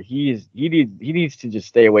category. He needs to just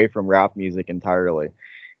stay away from rap music entirely.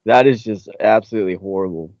 That is just absolutely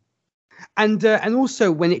horrible. And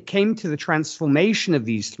also, when it came to the transformation of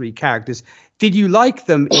these three characters, did you like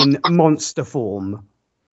them in monster form?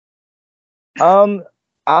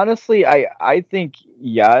 Honestly, I think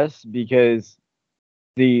yes, because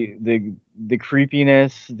the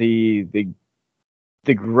creepiness, the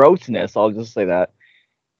grossness, I'll just say that,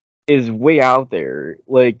 is way out there.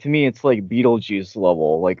 Like to me, it's like Beetlejuice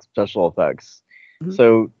level, like special effects. Mm-hmm.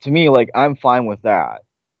 So to me, like I'm fine with that.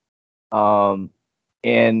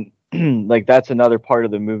 And like that's another part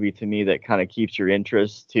of the movie to me that kind of keeps your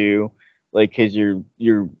interest too. Like, cause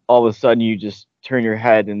you're all of a sudden you just turn your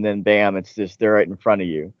head and then bam, it's just there right in front of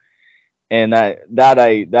you. And that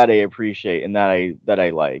I appreciate and that I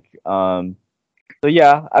like. So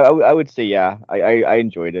yeah, I would say yeah, I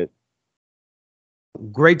enjoyed it.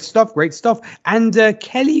 Great stuff, great stuff. And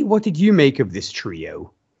Kelly, what did you make of this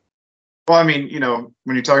trio? Well, I mean,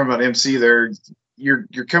 when you're talking about MC there,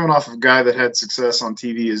 you're coming off of a guy that had success on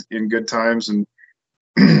TV in Good Times and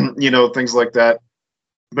things like that.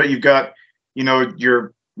 But you've got,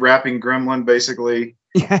 your rapping gremlin basically.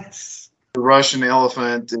 Yes. The Russian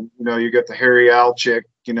elephant, and you got the hairy owl chick,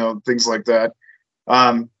 things like that.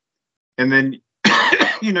 And then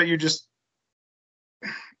you just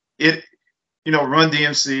Run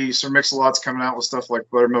DMC, Sir Mix-a-Lot's coming out with stuff like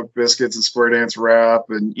Buttermilk Biscuits and Square Dance Rap,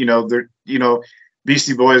 and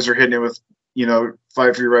Beastie Boys are hitting it with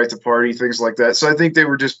Fight for Your Right to Party, things like that. So I think they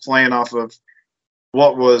were just playing off of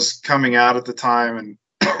what was coming out at the time, and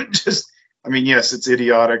yes, it's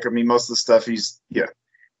idiotic. I mean, most of the stuff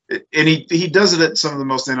and he does it at some of the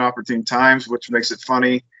most inopportune times, which makes it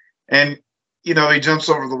funny. And he jumps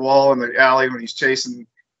over the wall in the alley when he's chasing.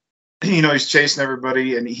 He's chasing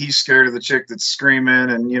everybody, and he's scared of the chick that's screaming.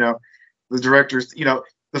 And the directors,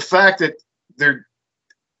 the fact that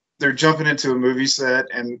they're jumping into a movie set,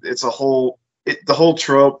 and it's the whole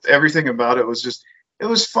trope, everything about it was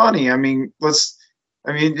funny. I mean,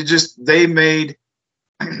 they made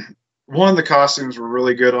one, the costumes were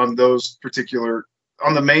really good on those particular.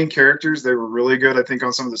 On the main characters, they were really good. I think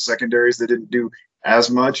on some of the secondaries, they didn't do as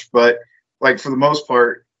much, but like for the most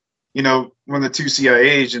part, when the two CIA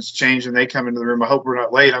agents change and they come into the room, I hope we're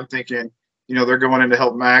not late. I'm thinking, they're going in to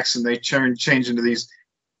help Max, and they change into these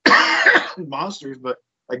monsters. But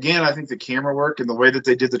again, I think the camera work and the way that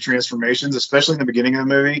they did the transformations, especially in the beginning of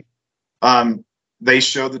the movie, they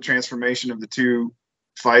showed the transformation of the two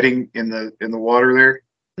fighting in the water there.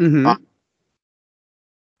 Mm-hmm.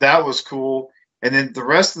 That was cool. And then the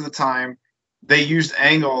rest of the time, they used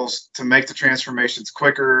angles to make the transformations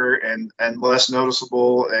quicker and less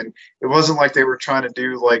noticeable. And it wasn't like they were trying to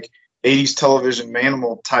do like 80s television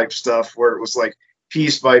Manimal type stuff where it was like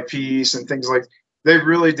piece by piece and things like. They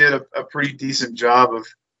really did a pretty decent job of,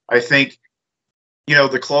 I think,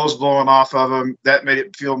 the clothes blowing off of them. That made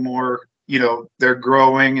it feel more, they're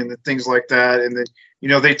growing and the things like that. And then,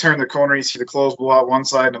 they turn the corner, you see the clothes blow out one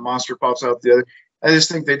side and a monster pops out the other. I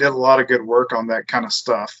just think they did a lot of good work on that kind of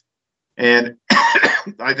stuff. And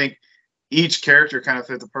I think, each character kind of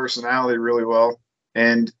fit the personality really well,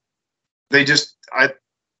 and they just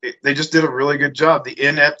did a really good job. The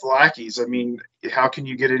inept lackeys. I mean, how can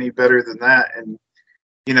you get any better than that? And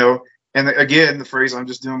and again, the phrase "I'm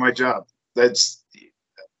just doing my job." That's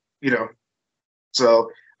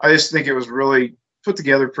So I just think it was really put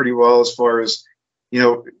together pretty well as far as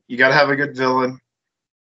you got to have a good villain,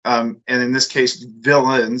 and in this case,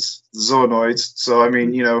 villains, Zoonoids. So I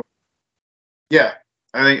mean, yeah,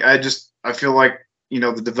 I feel like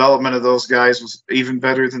the development of those guys was even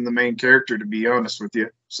better than the main character, to be honest with you.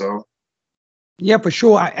 So yeah, for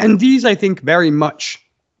sure. And these, I think, very much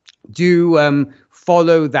do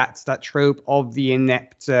follow that trope of the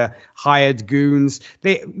inept hired goons.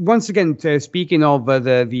 They once again, speaking of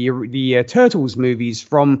the Turtles movies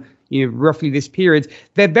from roughly this period,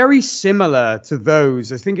 they're very similar to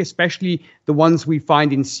those. I think especially the ones we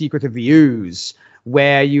find in Secret of the Ooze,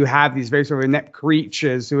 where you have these very sort of inept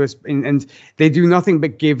creatures and they do nothing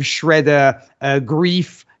but give Shredder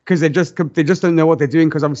grief because they just don't know what they're doing,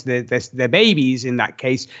 because obviously they're babies in that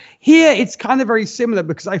case. Here, it's kind of very similar,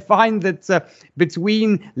 because I find that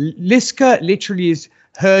between Liska literally is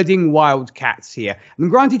herding wildcats here. And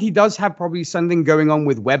granted, he does have probably something going on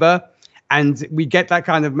with Weber, and we get that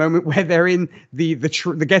kind of moment where they're in the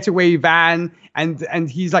getaway van, and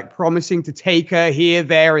he's like promising to take her here,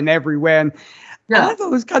 there, and everywhere. And I thought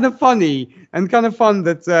it was kind of funny and kind of fun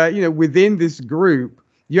that within this group,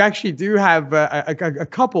 you actually do have a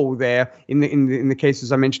couple there in the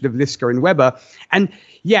cases I mentioned of Liska and Weber. And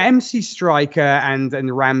yeah, MC Stryker and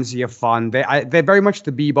Ramsey are fun. They're very much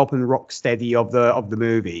the Bebop and Rocksteady of the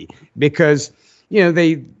movie, because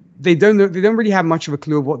they don't really have much of a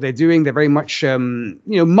clue of what they're doing. They're very much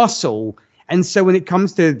muscle. And so when it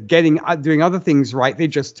comes to doing other things right, they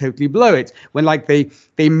just totally blow it. When like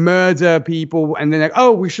they murder people and then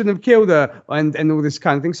oh, we shouldn't have killed her, and all this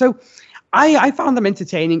kind of thing. So I found them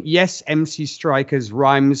entertaining. Yes, MC Stryker's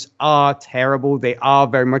rhymes are terrible. They are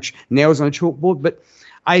very much nails on a chalkboard, but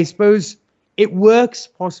I suppose it works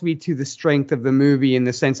possibly to the strength of the movie, in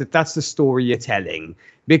the sense that that's the story you're telling.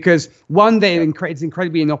 Because one, it's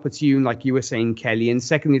incredibly inopportune, like you were saying, Kelly. And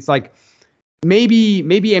second, it's like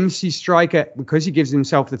maybe MC Stryker, because he gives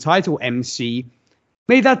himself the title MC,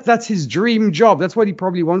 maybe that's his dream job. That's what he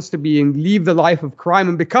probably wants to be, and leave the life of crime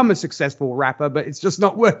and become a successful rapper, but it's just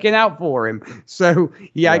not working out for him. So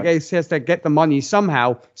I guess he has to get the money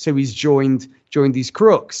somehow. So he's joined these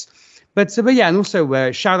crooks. But yeah, and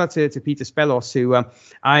also shout out to Peter Spellos, who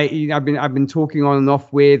I've been talking on and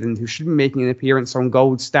off with, and who should be making an appearance on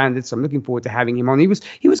Gold Standard. So I'm looking forward to having him on. He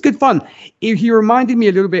was good fun. He reminded me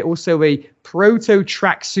a little bit also a proto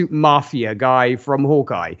tracksuit mafia guy from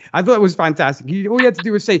Hawkeye. I thought it was fantastic. All you had to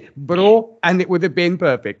do was say bro, and it would have been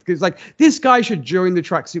perfect. Because like, this guy should join the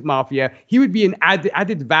tracksuit mafia. He would be an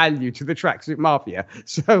added value to the tracksuit mafia.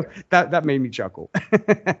 So that made me chuckle.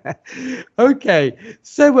 Okay,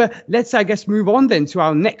 so let's, I guess, move on then to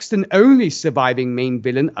our next and only surviving main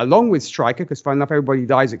villain, along with Stryker, because fun enough, everybody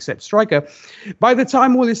dies except Stryker. By the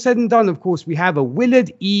time all is said and done, of course, we have a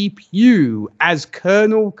Willard E. Pugh as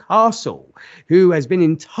Colonel Castle, who has been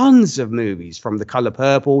in tons of movies, from The Color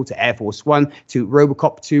Purple to Air Force One to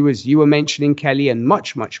RoboCop 2, as you were mentioning, Kelly, and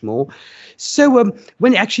much, much more. So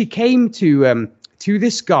when it actually came to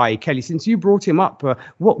this guy, Kelly, since you brought him up,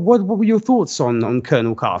 what were your thoughts on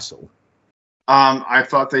Colonel Castle? I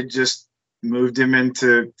thought they just moved him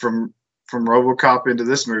from RoboCop into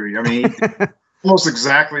this movie. I mean, almost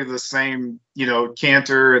exactly the same,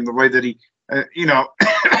 canter, and the way that he, I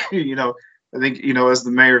think, as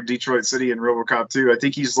the mayor of Detroit City in RoboCop 2, I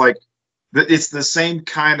think he's like, it's the same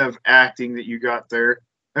kind of acting that you got there.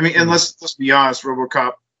 I mean, and let's be honest,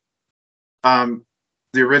 RoboCop,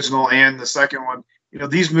 the original and the second one,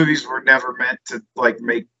 these movies were never meant to like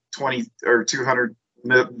make 20 or 200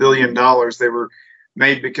 billion dollars. They were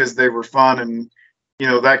made because they were fun and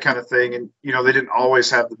that kind of thing, and they didn't always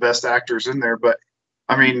have the best actors in there, but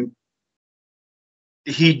I mean,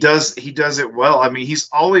 he does it well. I mean, he's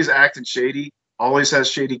always acted shady, always has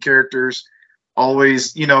shady characters,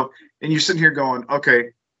 always, and you're sitting here going, okay,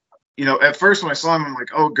 at first when I saw him, I'm like,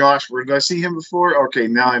 oh gosh, where did I see him before? Okay,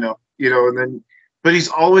 now I know, and then, but he's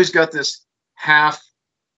always got this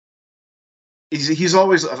he's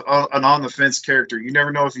always an on the fence character. You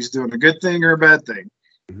never know if he's doing a good thing or a bad thing.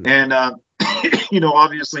 Mm-hmm. And,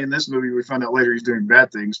 obviously in this movie, we find out later he's doing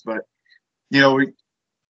bad things, but,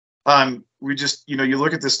 we just, you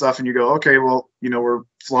look at this stuff and you go, okay, well, we're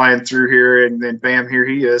flying through here, and then bam, here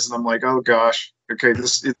he is. And I'm like, oh gosh, okay,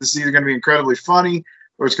 this is either going to be incredibly funny,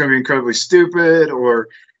 or it's going to be incredibly stupid, or,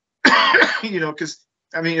 because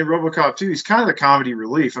I mean, in RoboCop 2, he's kind of the comedy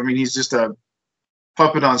relief. I mean, he's just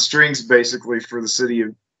puppet on strings basically for the city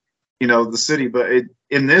of, the city. But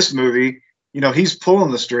in this movie, he's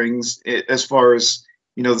pulling the strings as far as,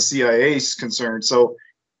 the CIA is concerned. So,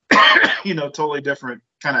 totally different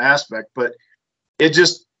kind of aspect, but it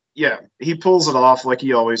just, yeah, he pulls it off like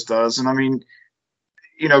he always does. And I mean,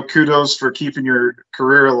 kudos for keeping your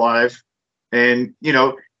career alive. And,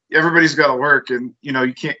 everybody's got to work, and,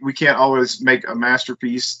 we can't always make a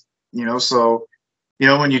masterpiece, so,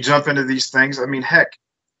 when you jump into these things, I mean, heck,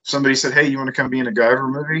 somebody said, hey, you want to come be in a Guyver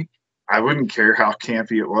movie? I wouldn't care how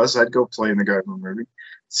campy it was. I'd go play in the Guyver movie.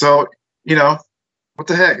 So, what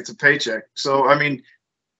the heck? It's a paycheck. So, I mean,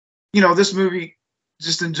 this movie,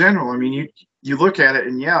 just in general, I mean, you look at it,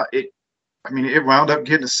 and yeah, it wound up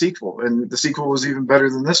getting a sequel, and the sequel was even better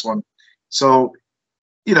than this one. So,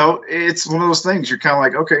 it's one of those things. You're kind of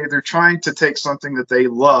like, okay, they're trying to take something that they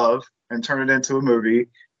love and turn it into a movie,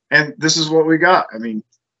 and this is what we got. I mean,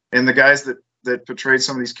 and the guys that portrayed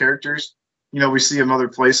some of these characters, we see them other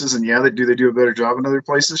places, and yeah, they do a better job in other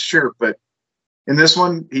places, sure, but in this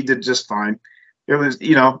one, he did just fine. It was,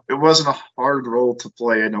 it wasn't a hard role to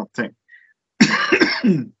play, I don't think.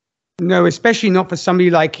 No, especially not for somebody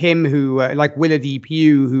like him, who, like Willard E.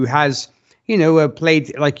 Pugh, who has,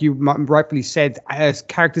 played, like you rightfully said, as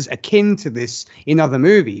characters akin to this in other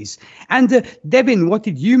movies. And Devin, what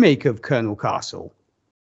did you make of Colonel Castle?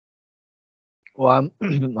 Well,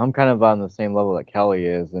 I'm kind of on the same level that Kelly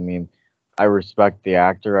is. I mean, I respect the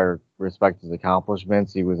actor. I respect his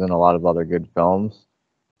accomplishments. He was in a lot of other good films.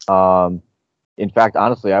 In fact,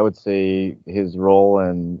 honestly, I would say his role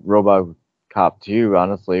in RoboCop 2,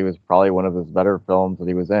 honestly, was probably one of his better films that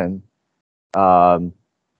he was in.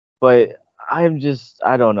 But I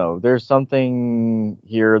don't know. There's something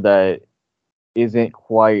here that isn't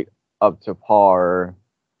quite up to par.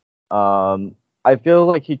 I feel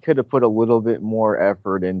like he could have put a little bit more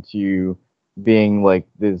effort into being like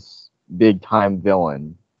this big time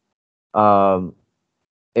villain. And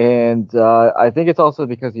I think it's also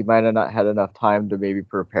because he might have not had enough time to maybe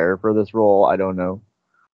prepare for this role. I don't know.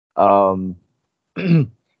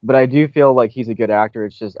 But I do feel like he's a good actor.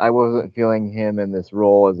 It's just I wasn't feeling him in this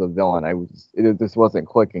role as a villain. This wasn't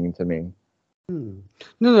clicking to me.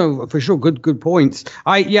 No, for sure. Good points.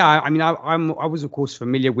 I was of course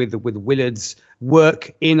familiar with Willard's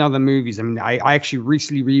work in other movies. I mean, I actually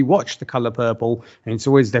recently rewatched The Color Purple, and it's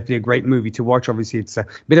always definitely a great movie to watch. Obviously, it's a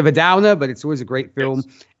bit of a downer, but it's always a great film.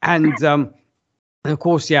 Yes. And of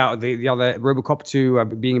course, yeah, the other RoboCop 2.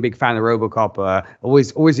 Being a big fan of RoboCop,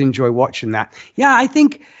 always enjoy watching that. Yeah, I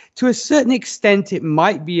think to a certain extent, it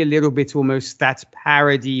might be a little bit almost that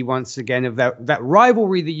parody, once again, of that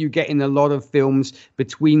rivalry that you get in a lot of films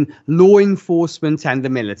between law enforcement and the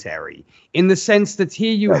military. In the sense that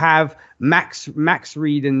here you have Max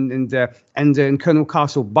Reed and Colonel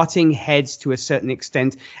Castle butting heads to a certain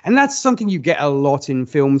extent, and that's something you get a lot in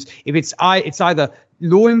films. If it's either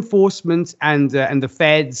law enforcement and the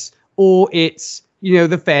feds, or it's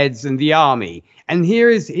the feds and the army. And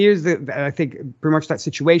here's I think pretty much that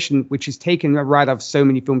situation, which is taken right out of so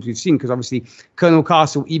many films we've seen, because obviously Colonel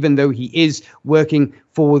Castle, even though he is working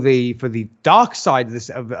for the dark side of this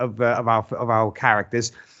of our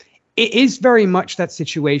characters, it is very much that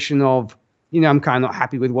situation of, I'm kind of not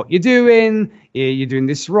happy with what you're doing. You're doing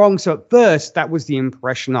this wrong. So at first, that was the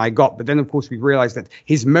impression I got. But then, of course, we realized that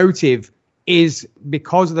his motive is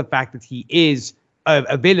because of the fact that he is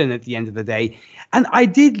a villain at the end of the day. And I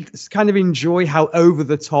did kind of enjoy how over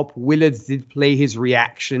the top Willard did play his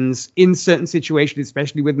reactions in certain situations,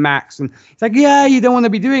 especially with Max. And it's like, yeah, you don't want to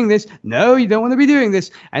be doing this. No, you don't want to be doing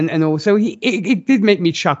this. And also it did make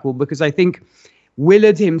me chuckle, because I think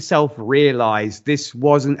Willard himself realized this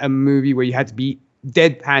wasn't a movie where you had to be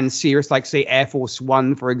deadpan serious, like say Air Force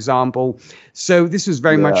One, for example. So this was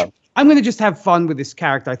very much, I'm going to just have fun with this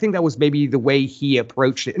character. I think that was maybe the way he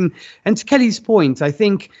approached it. And to Kelly's point, I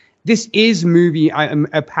think this is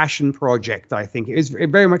a passion project. I think it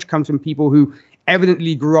very much comes from people who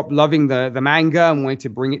evidently grew up loving the manga and wanted to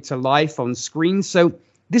bring it to life on screen. So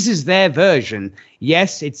this is their version.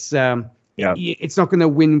 Yes, it's not going to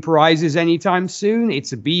win prizes anytime soon.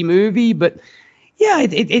 It's a B movie, but yeah,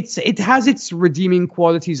 it has its redeeming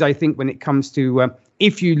qualities, I think, when it comes to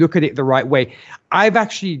if you look at it the right way. I've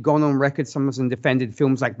actually gone on record sometimes and defended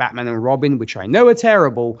films like Batman and Robin, which I know are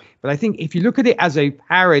terrible, but I think if you look at it as a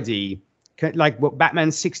parody, like what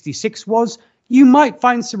Batman 66 was, you might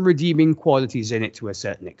find some redeeming qualities in it to a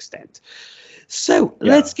certain extent. So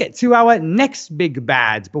let's get to our next big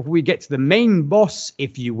bad before we get to the main boss,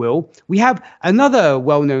 if you will. We have another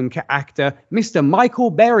well-known actor, Mr.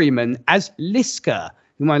 Michael Berryman, as Liska,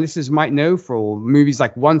 whom our listeners might know for movies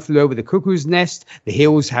like One Flew Over the Cuckoo's Nest, The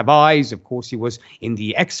Hills Have Eyes. Of course, he was in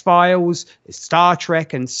The X-Files, Star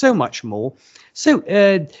Trek, and so much more. So,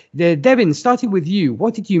 Devin, starting with you,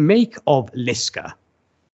 what did you make of Liska?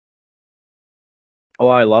 Oh,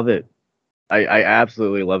 I love it. I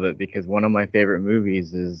absolutely love it because one of my favorite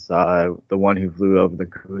movies is The One Who Flew Over the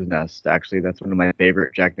Cuckoo's Nest. Actually, that's one of my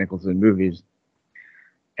favorite Jack Nicholson movies.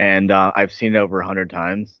 And I've seen it over 100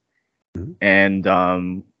 times. Mm-hmm.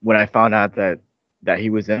 And when I found out that he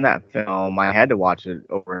was in that film, I had to watch it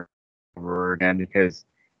over and over again because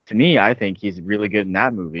to me, I think he's really good in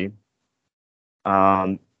that movie.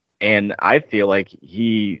 And I feel like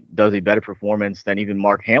he does a better performance than even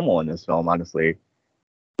Mark Hamill in this film, honestly,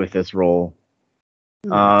 with this role.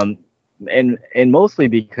 And mostly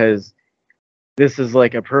because this is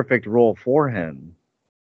like a perfect role for him.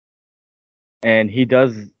 And he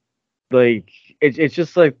does like it's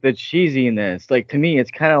just like the cheesiness. Like to me, it's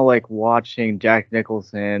kind of like watching Jack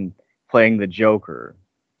Nicholson playing the Joker.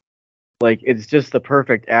 Like it's just the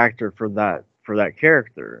perfect actor for that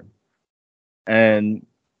character. And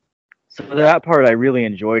so that part I really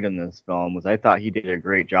enjoyed in this film was I thought he did a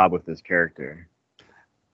great job with this character.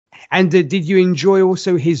 And did you enjoy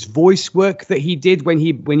also his voice work that he did when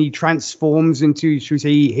he transforms into, should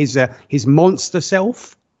we say, his monster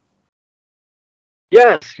self?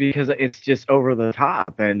 Yes, because it's just over the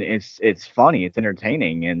top and it's funny, it's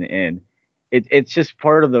entertaining, and it's just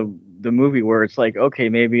part of the movie where it's like, okay,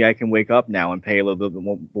 maybe I can wake up now and pay a little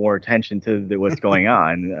bit more attention to what's going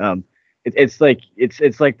on. It's like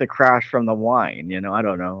the crash from the wine, I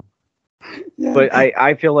don't know. Yeah. But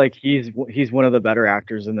I feel like he's one of the better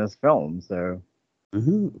actors in this film. So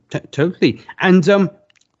totally. And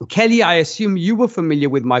Kelly, I assume you were familiar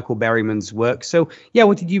with Michael Berryman's work. So yeah,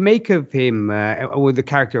 what did you make of him with the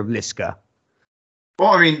character of Liska? Well,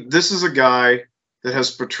 I mean, this is a guy that has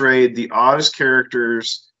portrayed the oddest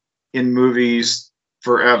characters in movies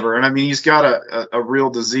forever. And I mean, he's got a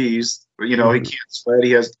real disease. He can't sweat.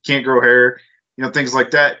 He can't grow hair. Things like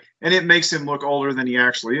that. And it makes him look older than he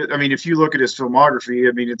actually is. I mean, if you look at his filmography,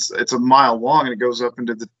 I mean, it's a mile long and it goes up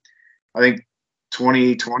into I think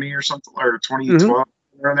 2020 or something, or 2012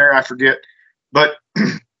 around there. I forget. But,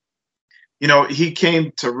 he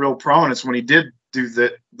came to real prominence when he did do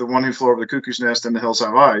The One Who Flew Over the Cuckoo's Nest and The Hills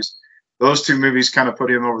Have Eyes. Those two movies kind of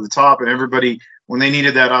put him over the top, and everybody, when they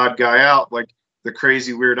needed that odd guy out, like the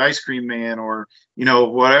crazy weird ice cream man or,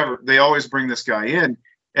 whatever, they always bring this guy in.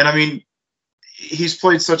 And I mean, he's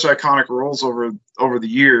played such iconic roles over the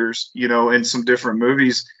years, in some different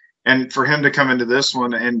movies. And for him to come into this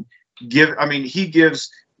one and he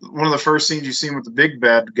gives one of the first scenes you see with the big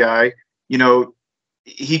bad guy,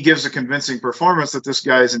 he gives a convincing performance that this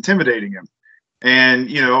guy is intimidating him. And,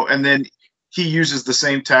 and then he uses the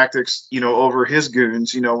same tactics, over his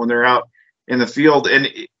goons, when they're out in the field. And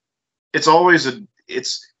it's always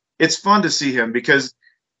it's fun to see him because,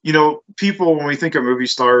 people, when we think of movie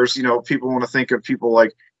stars, people want to think of people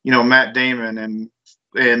like, Matt Damon and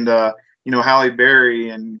Halle Berry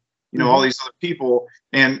and, all these other people.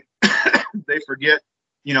 And they forget,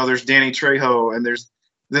 there's Danny Trejo and there's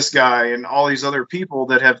this guy and all these other people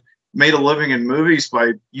that have made a living in movies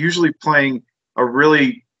by usually playing a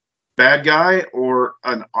really bad guy or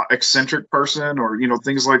an eccentric person or,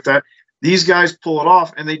 things like that. These guys pull it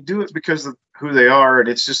off and they do it because of who they are. And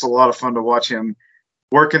it's just a lot of fun to watch him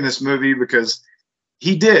work in this movie because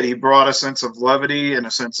he brought a sense of levity and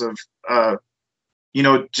a sense of,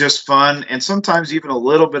 just fun and sometimes even a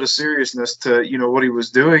little bit of seriousness to, what he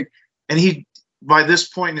was doing. And by this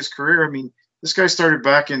point in his career, I mean, this guy started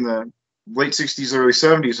back in the late 60s, early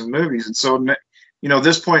 70s in movies. And so,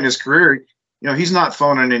 this point in his career, he's not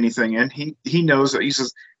phoning anything in. He knows that he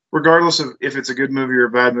says, regardless of if it's a good movie or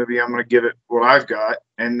a bad movie, I'm going to give it what I've got.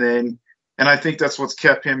 And I think that's what's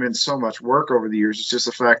kept him in so much work over the years. It's just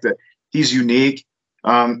the fact that he's unique.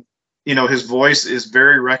 His voice is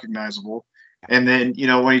very recognizable. And then,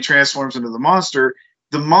 when he transforms into the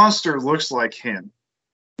monster looks like him.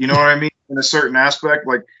 You know what I mean? In a certain aspect,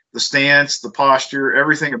 like the stance, the posture,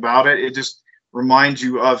 everything about it, it just reminds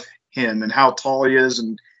you of him and how tall he is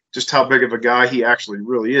and just how big of a guy he actually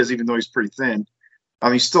really is, even though he's pretty thin.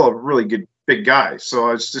 He's still a really good, big guy.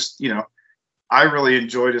 So it's just, I really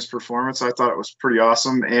enjoyed his performance. I thought it was pretty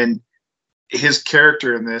awesome. And his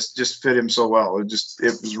character in this just fit him so well. It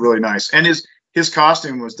was really nice. And his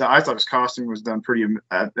costume was done. I thought his costume was done pretty.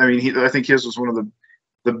 I think his was one of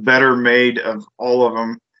the better made of all of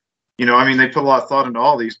them. They put a lot of thought into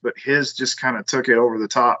all these, but his just kind of took it over the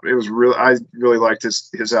top. It was I really liked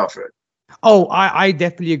his outfit. Oh, I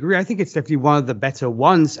definitely agree. I think it's definitely one of the better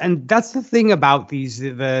ones, and that's the thing about these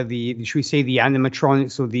the should we say the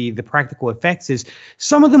animatronics or the practical effects is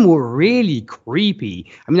some of them were really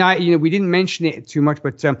creepy. I mean, we didn't mention it too much,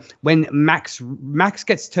 but when Max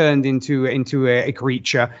gets turned into a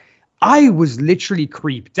creature, I was literally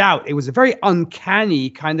creeped out. It was a very uncanny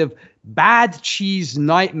kind of bad cheese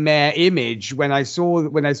nightmare image when I saw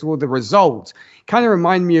the result. Kind of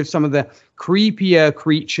reminded me of some of the creepier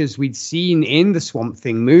creatures we'd seen in the Swamp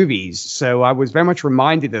Thing movies. So I was very much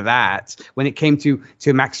reminded of that when it came to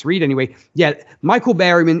Max Reed. Anyway, yeah, Michael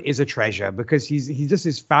Berryman is a treasure because he just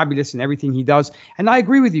is fabulous in everything he does. And I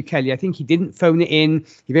agree with you, Kelly. I think he didn't phone it in.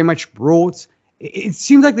 He very much brought. It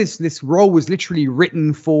seems like this role was literally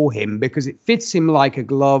written for him because it fits him like a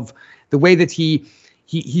glove. The way that he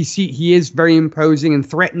is very imposing and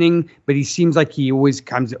threatening, but he seems like he always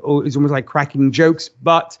is almost like cracking jokes.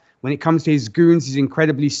 But when it comes to his goons, he's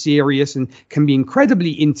incredibly serious and can be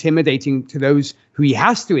incredibly intimidating to those who he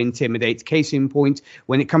has to intimidate. Case in point,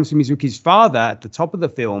 when it comes to Mizuki's father at the top of the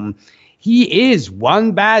film, he is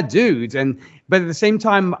one bad dude. But at the same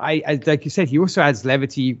time, I like you said, he also adds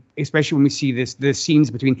levity, especially when we see the scenes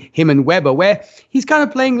between him and Weber, where he's kind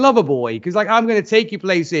of playing lover boy, because like, I'm going to take you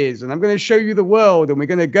places and I'm going to show you the world and we're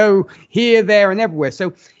going to go here, there, and everywhere.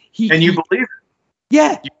 So you believe it?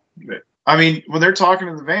 Yeah. You believe it. I mean, when they're talking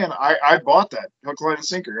in the van, I bought that hook, line, and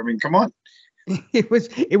sinker. I mean, come on. It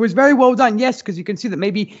was very well done, yes, because you can see that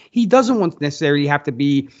maybe he doesn't want to necessarily have to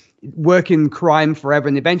be working crime forever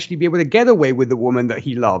and eventually be able to get away with the woman that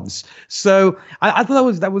he loves. So I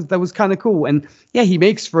thought that was kind of cool, and yeah, he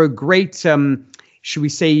makes for a great should we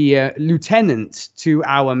say lieutenant to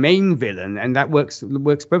our main villain, and that works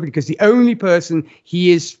perfectly because the only person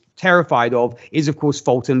he is terrified of is, of course,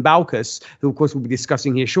 Fulton Balkus, who, of course, we'll be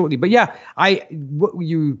discussing here shortly. But yeah, what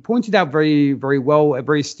you pointed out very, very well,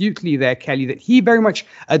 very astutely there, Kelly, that he very much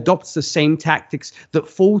adopts the same tactics that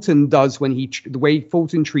Fulton does the way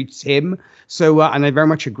Fulton treats him. So, and I very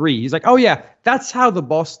much agree. He's like, oh yeah, that's how the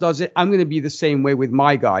boss does it. I'm going to be the same way with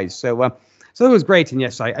my guys. So, so it was great. And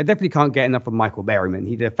yes, I definitely can't get enough of Michael Berryman.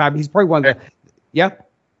 He's probably one of the, yeah.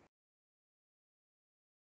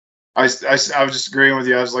 I was just agreeing with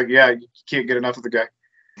you. I was like, yeah, you can't get enough of the guy.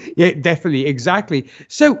 Yeah, definitely. Exactly.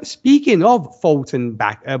 So speaking of Fulton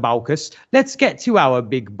Balkus, let's get to our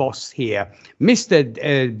big boss here,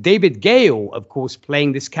 Mr. David Gale, of course,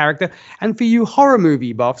 playing this character. And for you horror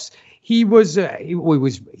movie buffs, he has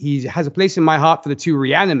a place in my heart for the two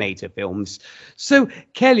Reanimator films. So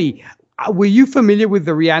Kelly, were you familiar with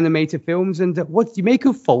the Reanimator films, and what do you make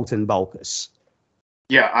of Fulton Balkus?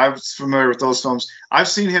 Yeah, I was familiar with those films. I've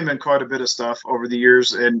seen him in quite a bit of stuff over the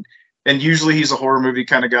years, and usually he's a horror movie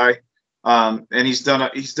kind of guy. And he's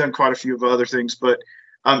done quite a few of other things. But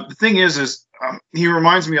the thing is he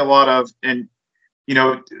reminds me a lot of, and you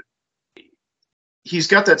know, he's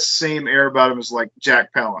got that same air about him as like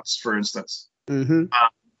Jack Palance, for instance. Mm-hmm.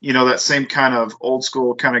 You know, that same kind of old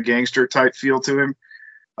school kind of gangster type feel to him.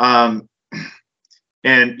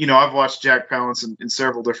 And, you know, I've watched Jack Palance in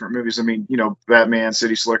several different movies. I mean, you know, Batman,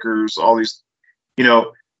 City Slickers, all these, you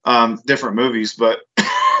know, different movies. But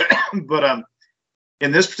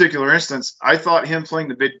in this particular instance, I thought him playing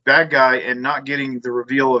the big bad guy and not getting the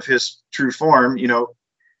reveal of his true form, you know,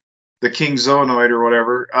 the King Zoonoid or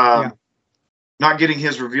whatever, not getting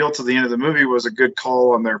his reveal to the end of the movie was a good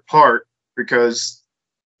call on their part because,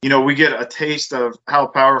 you know, we get a taste of how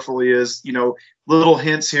powerful he is, you know, little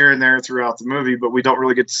hints here and there throughout the movie, but we don't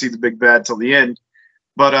really get to see the big bad till the end.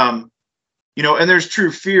 But, you know, and there's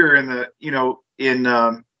true fear in the, you know, in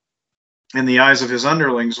the eyes of his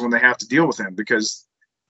underlings when they have to deal with him because,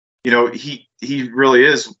 you know, he really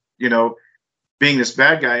is, you know, being this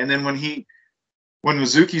bad guy. And then when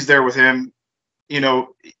Mizuki's there with him, you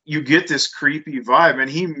know, you get this creepy vibe and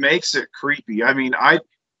he makes it creepy. I mean,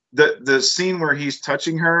 the scene where he's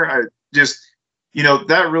touching her, I just, you know,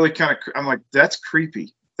 that really kind of, I'm like, that's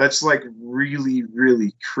creepy. That's like really,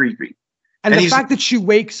 really creepy. And the fact that she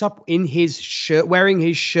wakes up in his shirt, wearing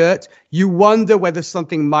his shirt, you wonder whether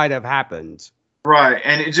something might have happened. Right.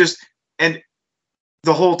 And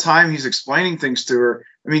the whole time he's explaining things to her.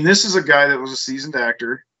 I mean, this is a guy that was a seasoned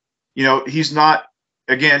actor. You know, he's not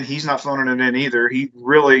phoning it in either. He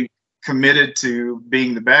really committed to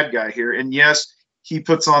being the bad guy here. And yes, he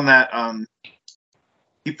puts on that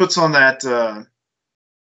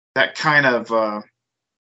that kind of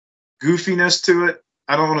goofiness to it.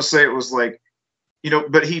 I don't want to say it was like, you know,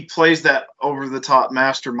 but he plays that over the top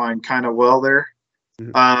mastermind kind of well there.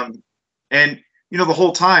 Mm-hmm. And, you know, the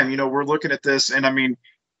whole time, you know, we're looking at this and I mean,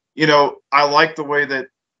 you know, I like the way that,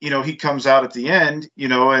 you know, he comes out at the end, you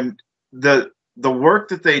know, and the work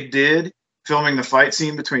that they did filming the fight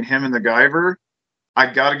scene between him and the Guyver.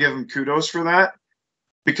 I got to give him kudos for that,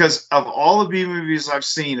 because of all the B movies I've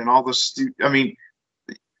seen and all the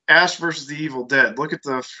Ash versus the Evil Dead. Look at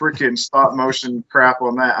the freaking stop motion crap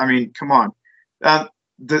on that. I mean, come on.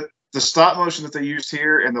 The stop motion that they used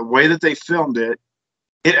here and the way that they filmed it,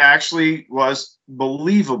 it actually was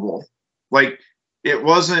believable. Like, it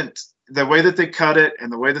wasn't the way that they cut it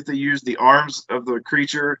and the way that they used the arms of the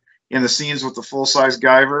creature in the scenes with the full-size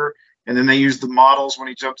Guyver, and then they used the models when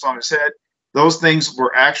he jumps on his head. Those things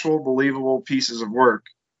were actual believable pieces of work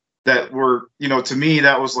that were, to me,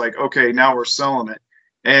 that was like, okay, now we're selling it.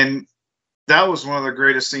 And that was one of the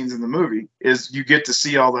greatest scenes in the movie, is you get to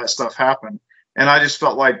see all that stuff happen. And I just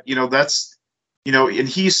felt like, that's, and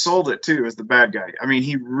he sold it too as the bad guy. I mean,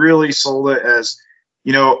 he really sold it as,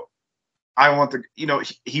 I want the,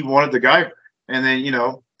 he wanted the Guyver. And then,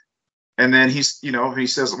 and then he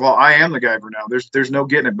says, well, I am the Guyver now. There's no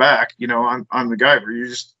getting it back. I'm the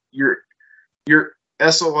Guyver. You're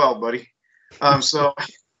SOL, buddy. And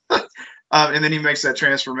then he makes that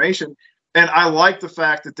transformation. And I like the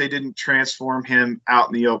fact that they didn't transform him out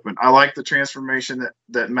in the open. I like the transformation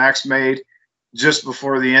that Max made just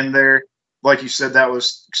before the end there. Like you said, that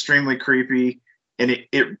was extremely creepy, and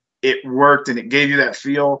it worked, and it gave you that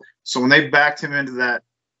feel. So when they backed him into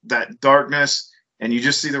that darkness, and you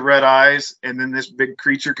just see the red eyes, and then this big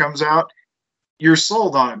creature comes out, you're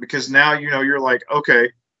sold on it, because now you're like, okay,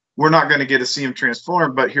 we're not going to get to see him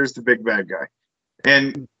transform, but here's the big bad guy.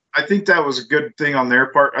 And I think that was a good thing on their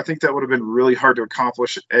part. I think that would have been really hard to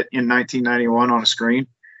accomplish in 1991 on a screen,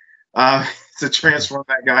 to transform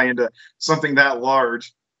that guy into something that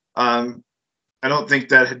large. I don't think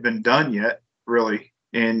that had been done yet, really,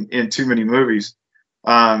 in too many movies.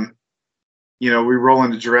 We roll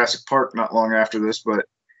into Jurassic Park not long after this, but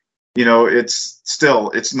it's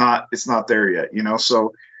not there yet.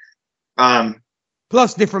 So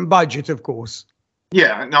plus different budget, of course.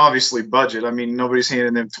 Yeah, and obviously budget. I mean, nobody's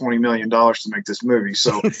handing them $20 million to make this movie.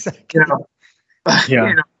 So, exactly.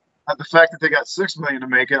 The fact that they got $6 million to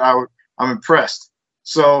make it, I'm impressed.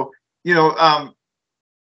 So,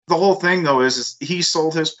 the whole thing though is he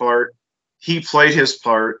sold his part. He played his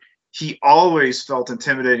part. He always felt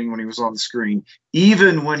intimidating when he was on the screen,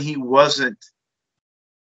 even when he wasn't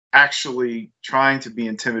actually trying to be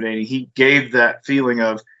intimidating. He gave that feeling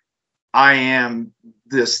of, I am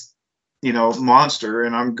this, monster,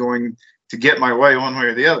 and I'm going to get my way one way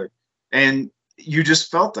or the other. And you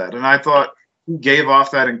just felt that. And I thought he gave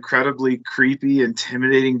off that incredibly creepy,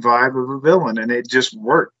 intimidating vibe of a villain, and it just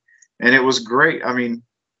worked. And it was great. I mean,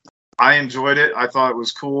 I enjoyed it. I thought it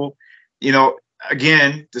was cool.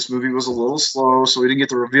 Again, this movie was a little slow, so we didn't get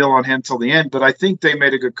the reveal on him till the end, but I think they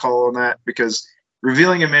made a good call on that, because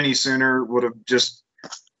revealing him any sooner would have just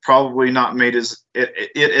probably not made it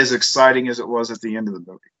as exciting as it was at the end of the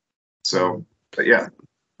movie. So, but yeah.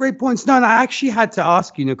 Great points. No, and I actually had to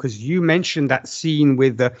ask, because you mentioned that scene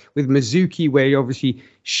with Mizuki, where obviously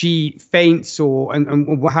she faints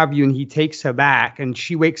and what have you, and he takes her back, and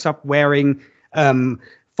she wakes up wearing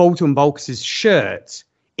Fulton Bulks' shirt.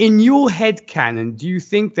 In your head canon, do you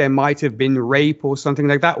think there might have been rape or something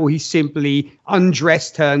like that, or he simply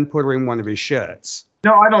undressed her and put her in one of his shirts?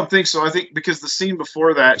 No, I don't think so. I think because the scene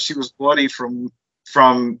before that, she was bloody from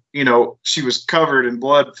she was covered in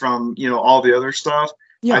blood from all the other stuff.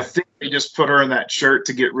 Yeah. I think they just put her in that shirt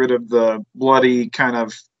to get rid of the bloody kind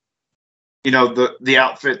of the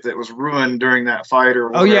outfit that was ruined during that fight or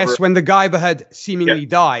whatever. Oh yes, when the Guyver had seemingly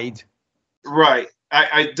died. Right.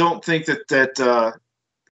 I don't think that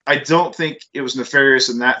I don't think it was nefarious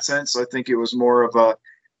in that sense. I think it was more of a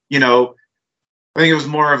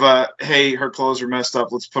hey, her clothes are messed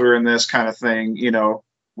up, let's put her in this kind of thing,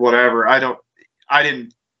 whatever. I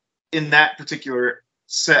didn't in that particular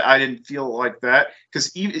set, I didn't feel like that,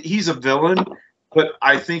 because he's a villain, but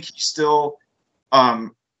I think he still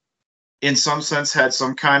in some sense had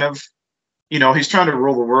some kind of he's trying to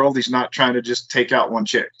rule the world. He's not trying to just take out one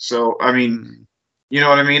chick. So I mean, you know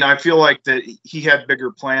what I mean? I feel like that he had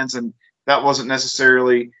bigger plans, and that wasn't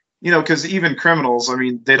necessarily because even criminals, I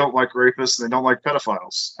mean, they don't like rapists, they don't like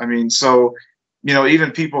pedophiles. I mean, so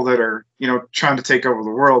even people that are trying to take over the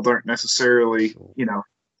world aren't necessarily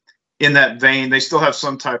in that vein. They still have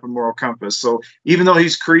some type of moral compass. So even though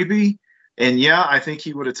he's creepy, and yeah, I think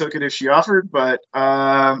he would have took it if she offered, but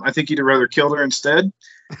I think he'd have rather killed her instead.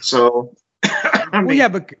 So Well,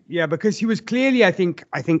 yeah, because he was clearly, I think,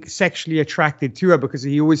 sexually attracted to her because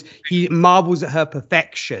he marvels at her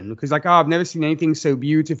perfection. Because like, oh, I've never seen anything so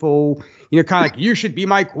beautiful. Kind of like, you should be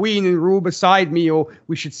my queen and rule beside me, or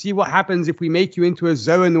we should see what happens if we make you into a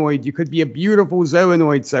zoonoid. You could be a beautiful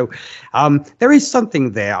zoonoid. So, there is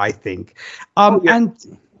something there, I think. And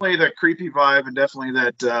definitely that creepy vibe, and definitely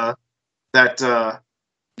that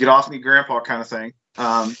get off me, grandpa kind of thing.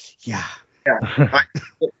 Yeah.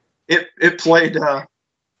 It played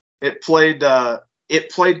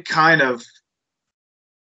kind of.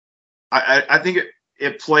 I think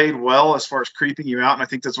it played well as far as creeping you out, and I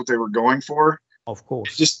think that's what they were going for. Of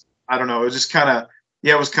course. Just I don't know. It was just kind of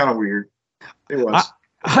it was kind of weird. It was.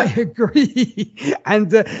 I agree. And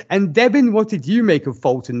Devin, what did you make of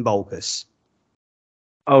Fulton Bulkus?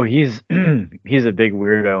 Oh, he's a big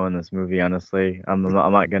weirdo in this movie. Honestly, I'm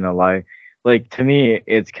not gonna lie. Like, to me,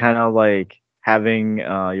 it's kind of like having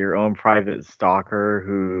your own private stalker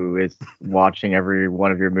who is watching every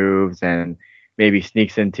one of your moves and maybe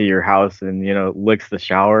sneaks into your house and licks the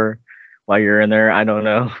shower while you're in there. I don't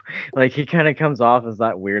know. Like, he kind of comes off as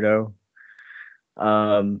that weirdo.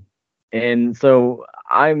 And so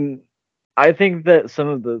I think that some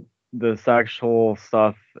of the sexual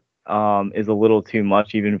stuff is a little too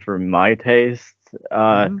much even for my taste.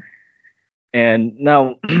 And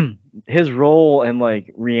now his role in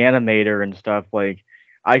like Reanimator and stuff, like,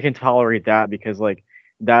 I can tolerate that because like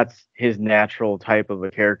that's his natural type of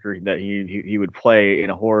a character that he would play in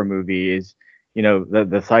a horror movie, is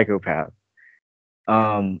the psychopath.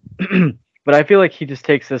 But I feel like he just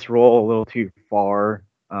takes this role a little too far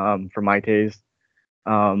for my taste.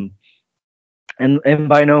 And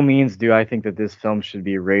by no means do I think that this film should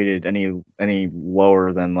be rated any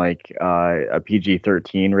lower than like a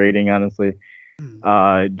PG-13 rating, honestly.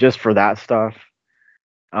 Just for that stuff.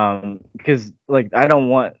 Because like I don't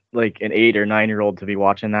want like an 8 or 9-year-old to be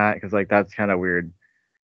watching that, because like that's kind of weird.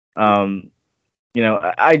 I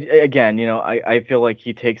feel like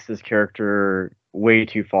he takes this character way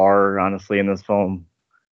too far, honestly, in this film.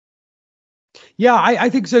 Yeah, I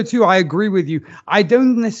think so too. I agree with you. I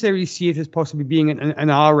don't necessarily see it as possibly being an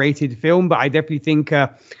R-rated film, but I definitely think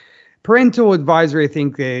parental advisory, I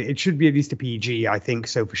think it should be at least a PG. I think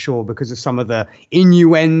so for sure, because of some of the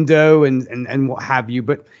innuendo and what have you.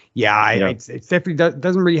 But yeah, it's definitely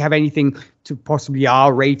doesn't really have anything to possibly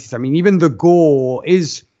R-rated. I mean, even the gore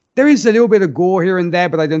there is a little bit of gore here and there,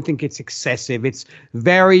 but I don't think it's excessive. It's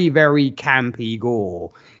very, very campy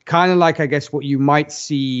gore. Kind of like, I guess, what you might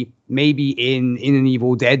see maybe in an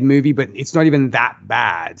Evil Dead movie, but it's not even that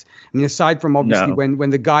bad. I mean, aside from obviously when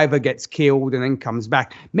the Guyver gets killed and then comes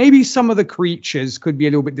back, maybe some of the creatures could be a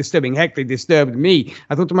little bit disturbing. Heck, they disturbed me.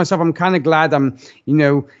 I thought to myself, I'm kind of glad I'm,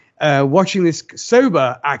 watching this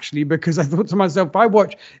sober, actually, because I thought to myself, if I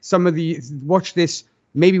watch this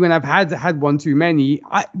maybe when I've had one too many,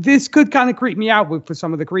 this could kind of creep me out for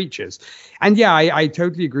some of the creatures. And yeah, I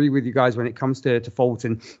totally agree with you guys when it comes to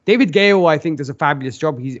Fulton. David Gale, I think, does a fabulous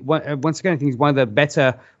job. He's once again, I think he's one of the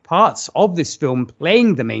better parts of this film,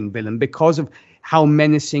 playing the main villain, because of how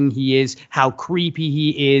menacing he is, how creepy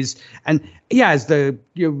he is, and yeah, as the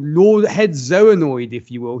Lord head Zoonoid,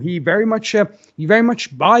 if you will, he very much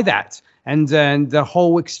buy that. And the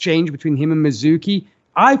whole exchange between him and Mizuki,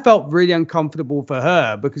 I felt really uncomfortable for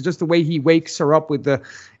her, because just the way he wakes her up with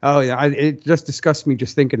it just disgusts me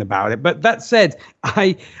just thinking about it. But that said,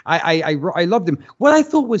 I loved him. What I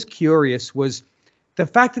thought was curious was the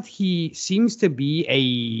fact that he seems to be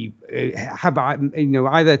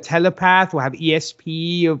either a telepath or have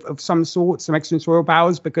ESP of some sort, some extraterrestrial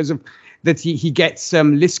powers, because of that he gets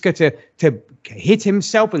Liska to hit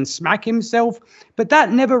himself and smack himself, but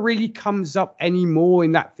that never really comes up anymore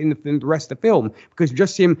in the rest of the film, because you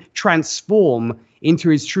just see him transform into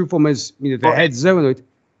his true form as the head Zoonoid.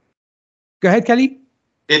 Go ahead, Kelly.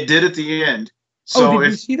 It did at the end. So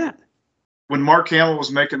did you see that? When Mark Hamill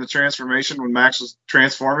was making the transformation, when Max was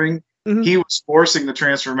transforming, he was forcing the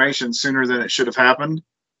transformation sooner than it should have happened.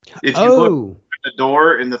 If you look at the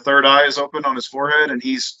door and the third eye is open on his forehead, and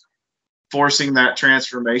he's forcing that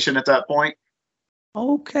transformation at that point.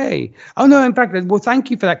 Okay. Oh, no, in fact, well, thank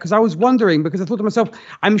you for that, because I was wondering, because I thought to myself,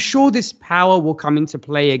 I'm sure this power will come into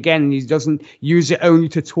play again, and he doesn't use it only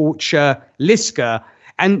to torture Liska.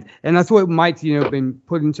 And I thought it might, been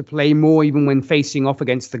put into play more even when facing off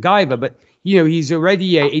against the Guyver. But, he's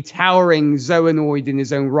already a towering Zoonoid in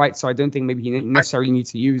his own right, so I don't think maybe he necessarily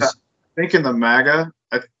needs to use... I think in the MAGA,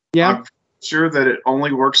 I'm sure that it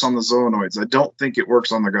only works on the Zoonoids. I don't think it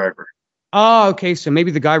works on the Guyver. Oh, okay. So maybe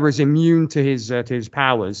the Guyver is immune to his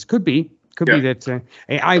powers. Could be. Could be that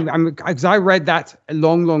I'm because I read that a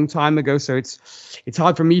long time ago, so it's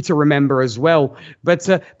hard for me to remember as well. But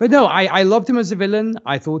no, I loved him as a villain.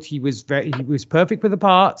 I thought he was perfect for the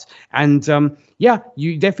part, and yeah,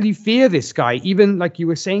 you definitely fear this guy, even like you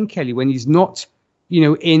were saying, Kelly, when he's not,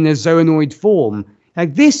 in a Zoanoid form.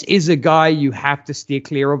 Like, this is a guy you have to steer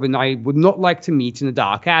clear of, and I would not like to meet in a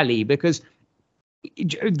dark alley, because I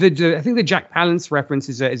think the Jack Palance reference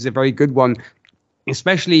is a very good one,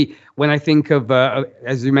 especially when I think of,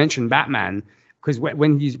 as you mentioned, Batman, because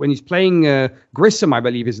when he's playing Grissom, I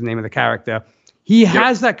believe is the name of the character, he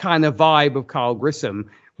has that kind of vibe of Carl Grissom,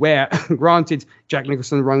 where, granted, Jack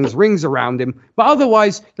Nicholson runs rings around him, but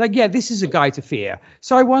otherwise, like, yeah, this is a guy to fear.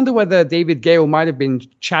 So I wonder whether David Gale might have been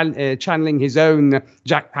channeling his own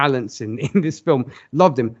Jack Palance in this film.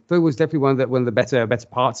 Loved him. Thought it was definitely one of the better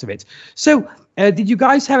parts of it. So, did you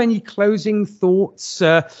guys have any closing thoughts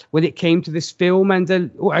when it came to this film?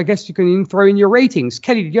 And I guess you can even throw in your ratings.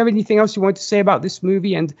 Kelly, did you have anything else you wanted to say about this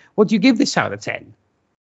movie? And what do you give this out of 10?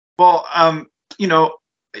 Well,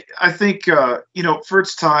 I think, for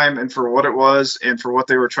its time and for what it was and for what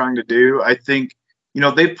they were trying to do, I think,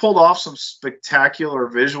 they pulled off some spectacular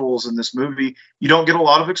visuals in this movie. You don't get a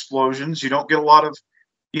lot of explosions. You don't get a lot of,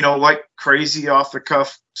 like crazy off the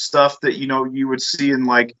cuff stuff that, you would see in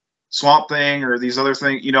like Swamp Thing or these other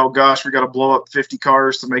things, gosh, we got to blow up 50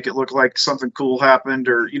 cars to make it look like something cool happened,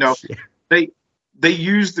 or, they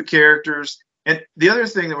used the characters. And the other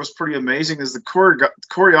thing that was pretty amazing is the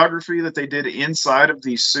choreography that they did inside of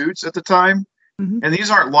these suits at the time. Mm-hmm. And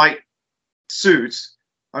these aren't light suits.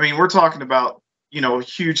 I mean, we're talking about,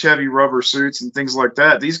 huge, heavy rubber suits and things like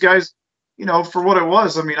that. These guys, for what it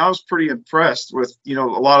was, I mean, I was pretty impressed with, a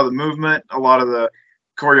lot of the movement, a lot of the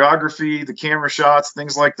choreography, the camera shots,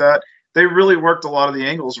 things like that. They really worked a lot of the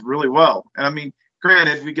angles really well. And I mean,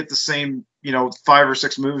 granted, we get the same, 5 or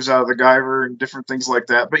 6 moves out of the Guyver and different things like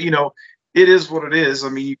that. But, it is what it is. I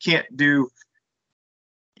mean, you can't do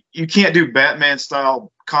Batman style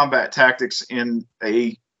combat tactics in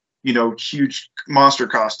a, huge monster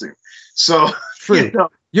costume. So true.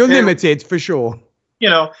 You're limited for sure.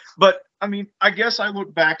 But I mean, I guess I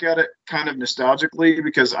look back at it kind of nostalgically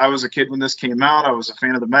because I was a kid when this came out. I was a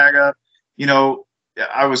fan of the MAGA.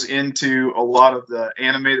 I was into a lot of the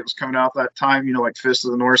anime that was coming out at that time, like Fist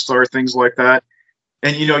of the North Star, things like that.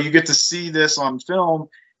 And, you get to see this on film.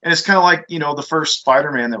 And it's kind of like, the first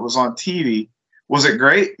Spider-Man that was on TV. Was it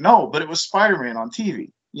great? No, but it was Spider-Man on TV,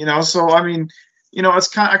 So, I mean,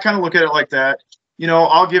 I kind of look at it like that.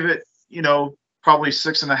 I'll give it, probably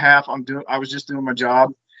 6.5. I was just doing my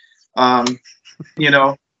job. But,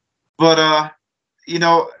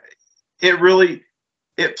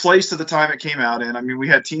 it plays to the time it came out in. I mean, we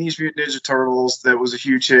had Teenage Mutant Ninja Turtles. That was a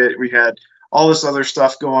huge hit. We had all this other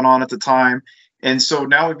stuff going on at the time. And so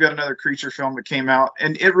now we've got another creature film that came out,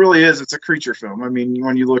 and it really is. It's a creature film. I mean,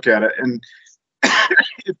 when you look at it, and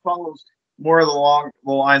it follows more of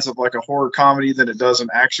the lines of like a horror comedy than it does an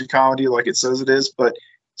action comedy, like it says it is. But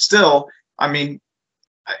still, I mean,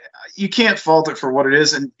 you can't fault it for what it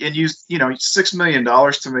is. And use, $6 million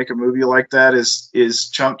to make a movie like that is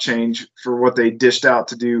chump change for what they dished out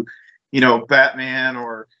to do, Batman,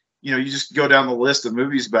 or, you just go down the list of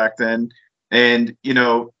movies back then, and,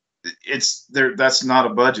 it's there. That's not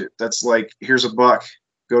a budget. That's like, here's $1,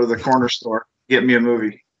 go to the corner store, get me a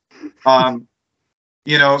movie. So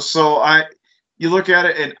you look at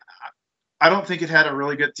it, and I don't think it had a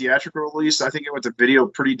really good theatrical release. I think it went to video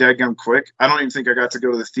pretty daggum quick. I don't even think I got to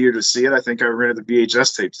go to the theater to see it. I think I rented the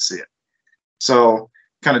VHS tape to see it. So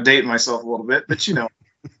kind of dating myself a little bit, but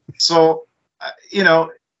so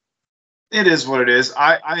it is what it is.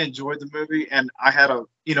 I enjoyed the movie, and I had it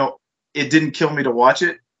didn't kill me to watch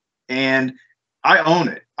it. And I own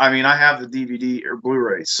it. I mean, I have the DVD or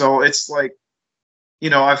Blu-ray. So it's like,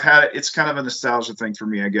 I've had it. It's kind of a nostalgia thing for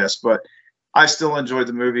me, I guess. But I still enjoyed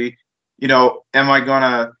the movie. Am I going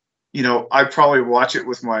to, I'd probably watch it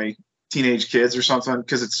with my teenage kids or something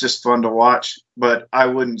because it's just fun to watch. But I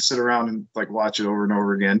wouldn't sit around and like watch it over and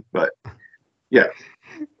over again. But yeah.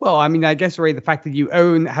 Well, I mean, I guess, Ray, the fact that you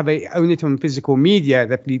own it on physical media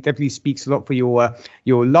definitely speaks a lot for your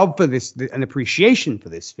love for this and appreciation for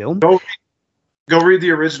this film. Go read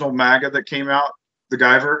the original MAGA that came out, the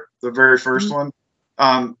Guyver, the very first one.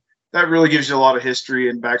 That really gives you a lot of history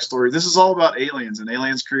and backstory. This is all about aliens and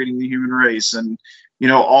aliens creating the human race and,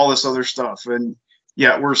 all this other stuff. And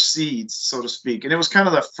yeah, we're seeds, so to speak. And it was kind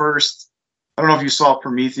of the first, I don't know if you saw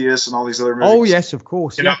Prometheus and all these other movies. Oh, yes, of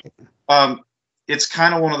course. It's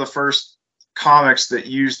kind of one of the first comics that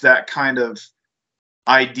used that kind of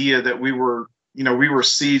idea that we were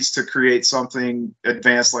seeds to create something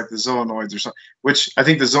advanced like the Zoanoids or something, which I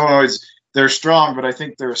think the Zoanoids they're strong, but I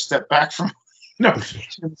think they're a step back from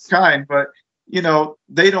kind. But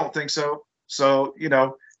they don't think so. So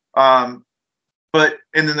but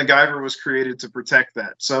and then the Guyver was created to protect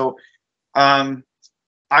that. So I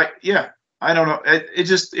don't know.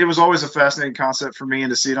 It was always a fascinating concept for me, and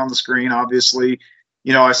to see it on the screen, obviously,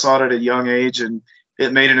 I saw it at a young age, and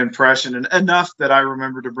it made an impression, and enough that I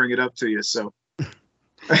remember to bring it up to you. So.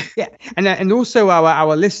 Yeah, and also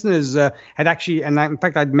our listeners had actually, and in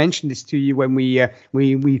fact I'd mentioned this to you when we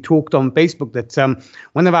talked on Facebook, that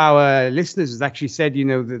one of our listeners has actually said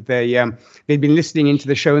that they'd been listening into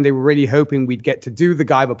the show and they were really hoping we'd get to do the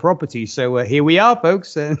Guyver property. So here we are,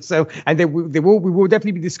 folks. We will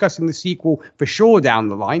definitely be discussing the sequel for sure down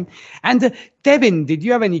the line. And Devin, did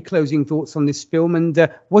you have any closing thoughts on this film, and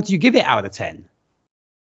what do you give it out of 10?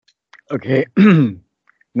 Okay,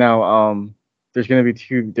 now there's going to be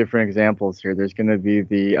two different examples here. There's going to be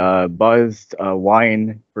the buzzed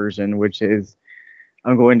wine version, which is,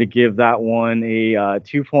 I'm going to give that one a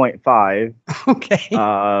 2.5.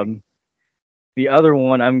 Okay. The other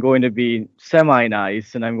one, I'm going to be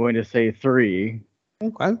semi-nice, and I'm going to say 3.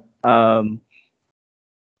 Okay.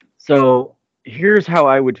 So here's how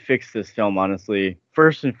I would fix this film, honestly.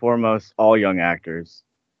 First and foremost, all young actors.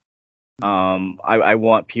 I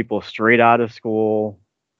want people straight out of school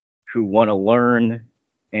who want to learn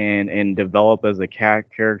and develop as a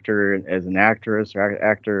character, as an actress or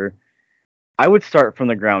actor. I would start from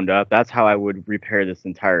the ground up. That's how I would repair this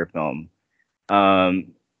entire film.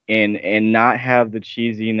 And not have the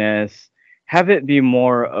cheesiness. Have it be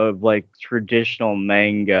more of like traditional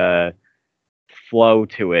manga flow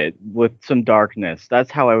to it with some darkness.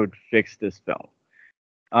 That's how I would fix this film.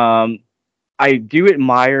 I do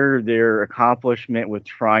admire their accomplishment with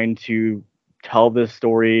trying to tell this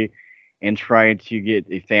story and trying to get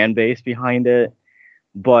a fan base behind it,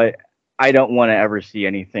 but I don't want to ever see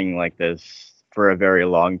anything like this for a very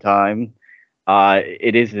long time.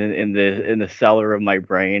 It is in the cellar of my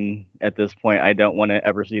brain at this point. I don't want to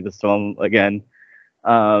ever see this film again.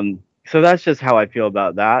 So that's just how I feel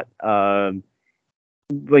about that.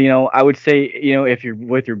 But I would say, if you're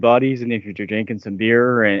with your buddies and if you're drinking some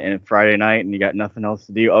beer and Friday night and you got nothing else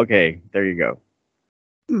to do, okay, there you go.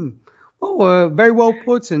 Oh, very well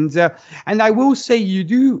put. And I will say you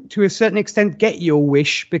do, to a certain extent, get your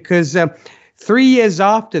wish, because 3 years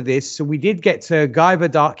after this, we did get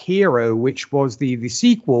Guyver Dark Hero, which was the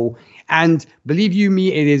sequel. And believe you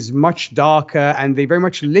me, it is much darker, and they very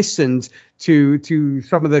much listened to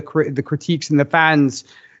some of the critiques and the fans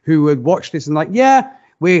who had watched this and like, yeah,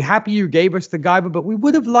 we're happy you gave us the Guyver, but we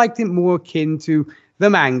would have liked it more akin to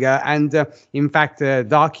the manga. And in fact,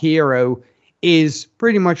 Dark Hero is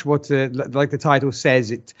pretty much what, like the title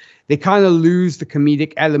says, they kind of lose the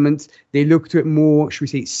comedic element. They look to it more, should we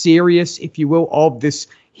say, serious, if you will, of this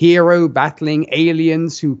hero battling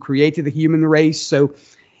aliens who created the human race. So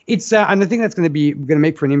it's, and I think that's going to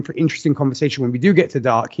make for an interesting conversation when we do get to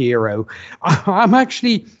Dark Hero. I'm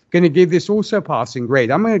actually going to give this also a passing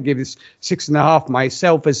grade. I'm going to give this 6.5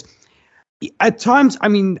 myself, as at times, I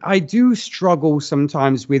mean, I do struggle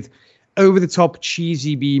sometimes with over-the-top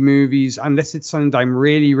cheesy B movies unless it's something that I'm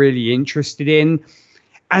really, really interested in.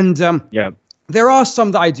 And there are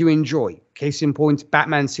some that I do enjoy. Case in point,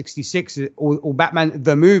 Batman 66 or Batman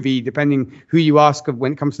the movie, depending who you ask of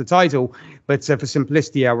when it comes to the title. But for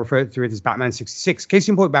simplicity, I refer to it as Batman 66. Case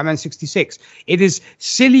in point, Batman 66. It is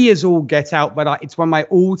silly as all get out, but it's one of my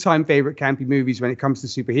all-time favorite campy movies when it comes to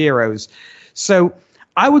superheroes. So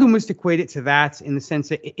I would almost equate it to that, in the sense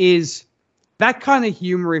that it is that kind of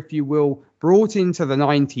humor, if you will, brought into the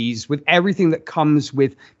 90s with everything that comes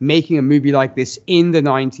with making a movie like this in the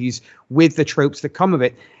 90s, with the tropes that come of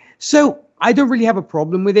it. So I don't really have a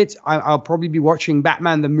problem with it. I'll probably be watching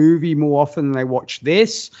Batman the movie more often than I watch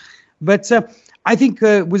this. But I think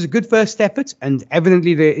it was a good first effort, and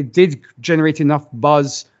evidently it did generate enough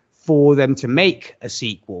buzz for them to make a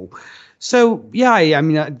sequel. So, yeah, I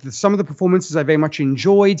mean, some of the performances I very much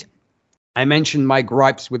enjoyed. I mentioned my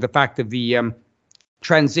gripes with the fact of the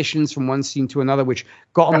transitions from one scene to another, which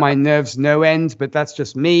got on my nerves no end, but that's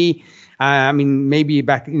just me. I mean, maybe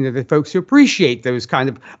back, the folks who appreciate those kind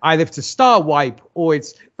of either it's a star wipe or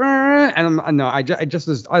it's, and I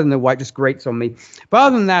don't know why it just grates on me. But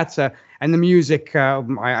other than that, and the music,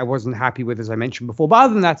 I wasn't happy with, as I mentioned before. But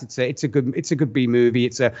other than that, it's a good B movie.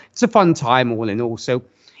 It's a fun time all in all. So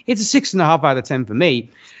it's a 6.5 out of 10 for me.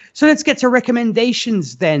 So let's get to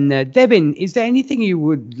recommendations then. Devin, is there anything you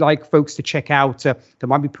would like folks to check out that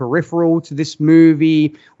might be peripheral to this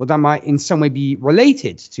movie, or that might in some way be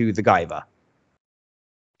related to the Guyver?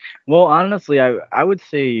 Well, honestly, I would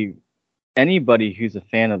say anybody who's a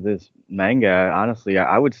fan of this manga, honestly,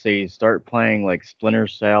 I would say start playing like Splinter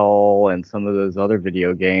Cell and some of those other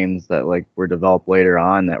video games that like were developed later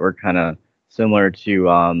on that were kind of similar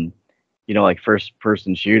to like first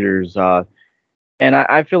person shooters. And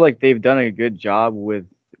I feel like they've done a good job with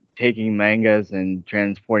taking mangas and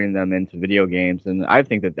transporting them into video games, and I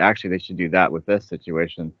think that actually they should do that with this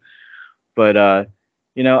situation. But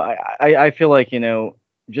I feel like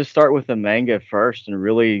just start with the manga first and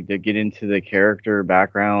really to get into the character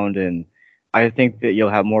background, and I think that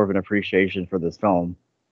you'll have more of an appreciation for this film.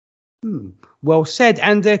 Well said.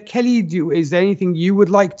 And Kelly, is there anything you would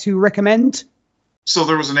like to recommend? So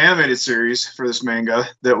there was an animated series for this manga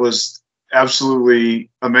that was absolutely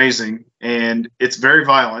amazing, and it's very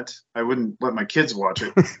violent. I wouldn't let my kids watch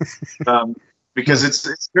it because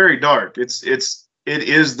it's very dark. It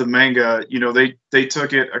is the manga. They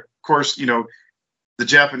took it. Of course, the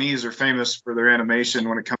Japanese are famous for their animation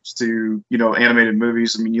when it comes to animated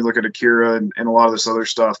movies. I mean, you look at Akira and a lot of this other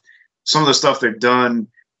stuff. Some of the stuff they've done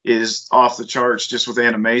is off the charts just with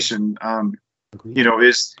animation.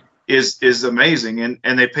 Is amazing,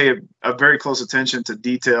 and they pay a very close attention to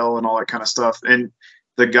detail and all that kind of stuff. And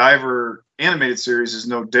the Guyver animated series is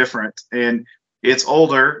no different, and it's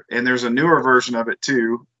older, and there's a newer version of it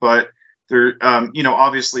too. But they're,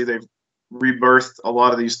 obviously they've rebirthed a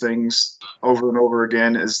lot of these things over and over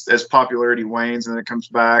again as popularity wanes and then it comes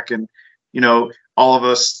back. And all of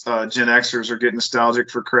us Gen Xers are getting nostalgic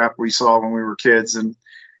for crap we saw when we were kids, and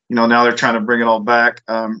now they're trying to bring it all back.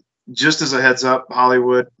 Just as a heads up,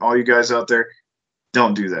 Hollywood, all you guys out there,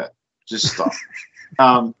 don't do that. Just stop.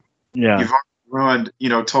 Yeah. You've already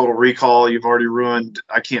ruined, Total Recall. You've already ruined,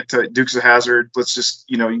 I can't tell you, Dukes of Hazzard. Let's just,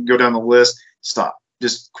 you can go down the list. Stop.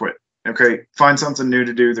 Just quit. Okay. Find something new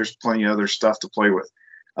to do. There's plenty of other stuff to play with.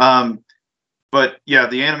 But yeah,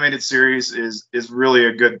 the animated series is really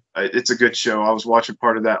it's a good show. I was watching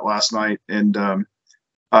part of that last night, and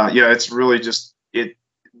it's really just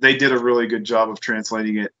they did a really good job of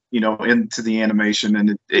translating it, into the animation,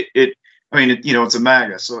 and it's a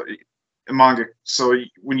manga, so a manga. So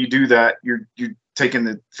when you do that, you're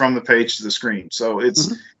taking from the page to the screen. So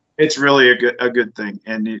it's really a good thing,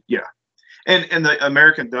 and and the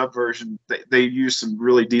American dub version, they use some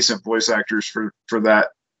really decent voice actors for that,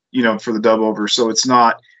 for the dub over. So it's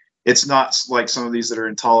not like some of these that are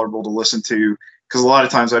intolerable to listen to, because a lot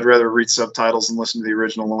of times I'd rather read subtitles and listen to the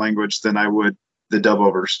original language than I would the dub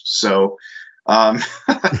overs. So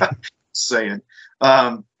saying,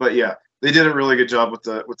 but yeah, they did a really good job with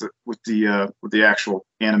the actual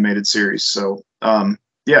animated series. So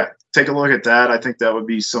take a look at that. I think that would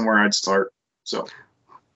be somewhere I'd start. So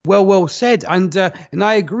well said. And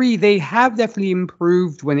I agree, they have definitely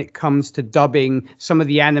improved when it comes to dubbing some of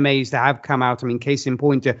the animes that have come out. I mean, case in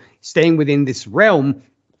point, staying within this realm,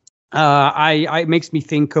 it makes me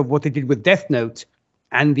think of what they did with Death Note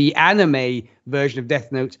and the anime version of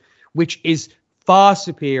Death Note, which is far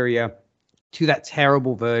superior to that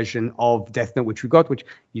terrible version of Death Note which we got, which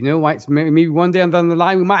it's maybe one day down the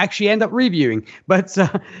line we might actually end up reviewing. But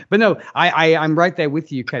no, I'm right there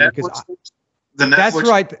with you, Kenny, because that's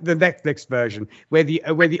right, the Netflix version where the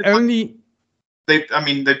only they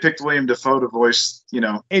picked William Dafoe to voice,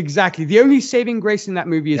 Exactly. The only saving grace in that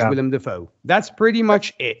movie is Willem Dafoe. That's pretty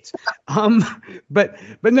much it. But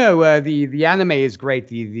no, the anime is great.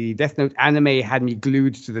 The Death Note anime had me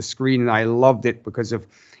glued to the screen, and I loved it because of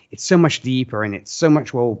it's so much deeper and it's so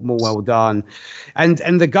much more well done. And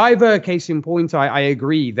the Guyver, case in point, I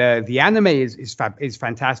agree. The anime is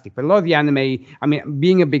fantastic. But a lot of the anime,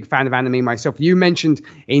 being a big fan of anime myself, you mentioned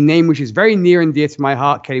a name which is very near and dear to my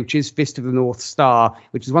heart, Kelly, which is Fist of the North Star,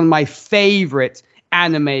 which is one of my favorite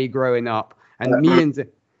anime growing up. And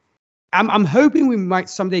I'm hoping we might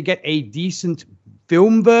someday get a decent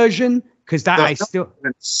film version, because it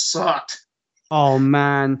sucked. Oh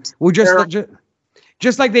man, well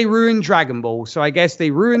just like they ruined Dragon Ball. So I guess they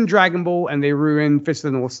ruined Dragon Ball and they ruined Fist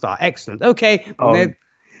of the North Star. Excellent. Okay.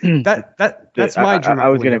 That's my dream. I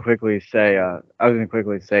was going to quickly say on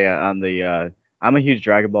the I'm a huge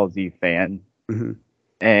Dragon Ball Z fan. Mm-hmm.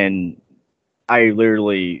 And I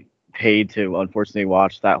literally paid to unfortunately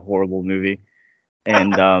watch that horrible movie.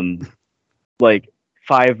 And like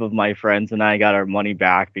 5 of my friends and I got our money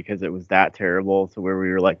back because it was that terrible. So where we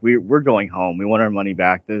were like, we're going home. We want our money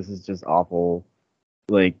back. This is just awful.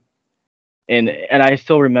 Like, and I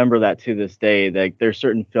still remember that to this day. Like, there's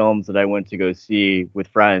certain films that I went to go see with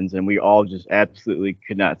friends, and we all just absolutely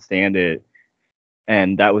could not stand it.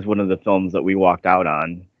 And that was one of the films that we walked out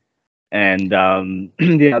on. And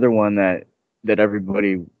the other one that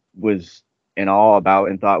everybody was in awe about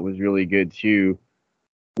and thought was really good too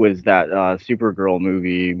was that Supergirl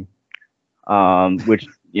movie which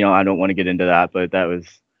I don't want to get into that, but that was,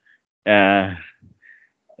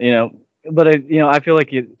 you know. But I feel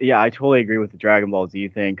like I totally agree with the Dragon Ball Z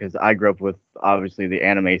thing because I grew up with obviously the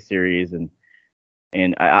anime series and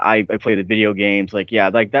I played the video games. Like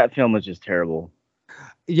that film was just terrible.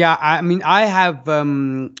 Yeah, I mean, I have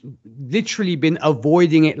literally been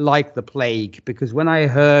avoiding it like the plague because when I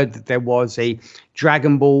heard that there was a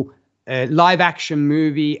Dragon Ball live action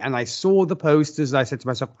movie and I saw the posters, I said to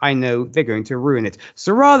myself, I know they're going to ruin it.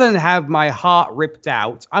 So rather than have my heart ripped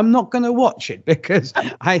out, I'm not going to watch it because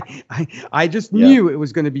I just knew it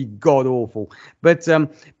was going to be god awful. But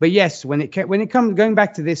yes, when it comes going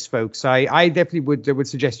back to this, folks, I definitely would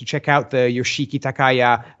suggest you check out the Yoshiki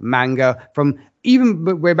Takaya manga from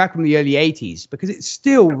even way back from the early 80s because it's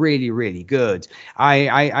still really, really good.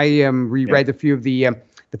 I reread a few of the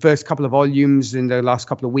first couple of volumes in the last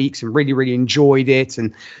couple of weeks and really, really enjoyed it.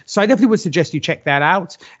 And so I definitely would suggest you check that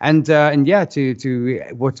out. And yeah, to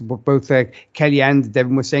what both Kelly and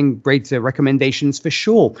Devin were saying, great recommendations for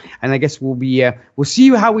sure. And I guess we'll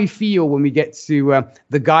see how we feel when we get to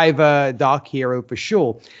the Guyver Dark Hero for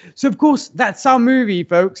sure. So of course, that's our movie,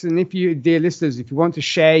 folks. And if you, dear listeners, if you want to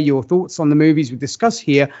share your thoughts on the movies we discuss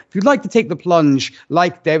here, if you'd like to take the plunge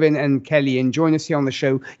like Devin and Kelly and join us here on the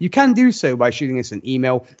show, you can do so by shooting us an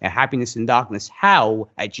email at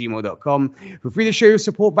happinessanddarknesshow@gmail.com. Feel free to show your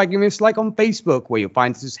support by giving us a like on Facebook, where you'll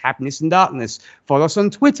find us as Happiness and Darkness. Follow us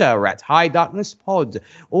on Twitter at High Darkness Pod,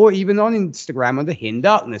 or even on Instagram under Hidden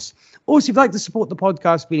Darkness. Also, if you'd like to support the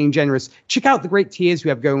podcast feeling generous, check out the great tiers we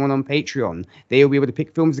have going on Patreon. There you'll be able to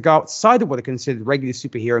pick films that go outside of what are considered regular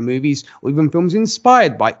superhero movies, or even films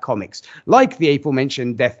inspired by comics, like the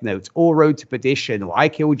aforementioned Death Note, or Road to Perdition, or I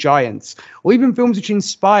Kill Giants, or even films which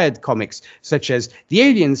inspired comics, such as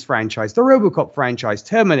the Aliens franchise, the RoboCop franchise,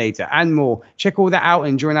 Terminator, and more. Check all that out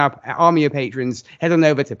and join our army of patrons. Head on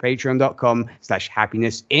over to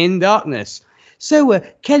patreon.com/happiness-in-darkness. So,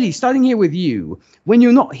 Kelly, starting here with you, when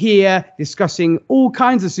you're not here discussing all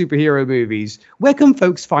kinds of superhero movies, where can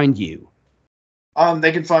folks find you?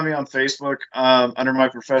 They can find me on Facebook under my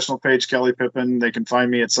professional page, Kelly Pippin. They can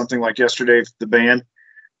find me at Something Like Yesterday, the band.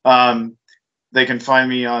 They can find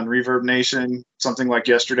me on Reverb Nation, Something Like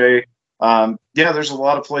Yesterday. There's a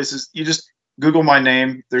lot of places. You just Google my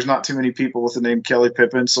name. There's not too many people with the name Kelly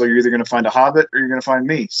Pippin, so you're either going to find a Hobbit or you're going to find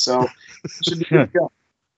me. So it should be good to go.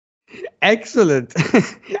 Excellent.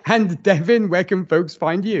 And Devin, where can folks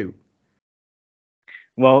find you?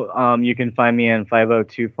 Well, you can find me on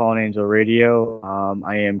 502 Fallen Angel Radio.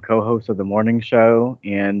 I am co-host of the morning show,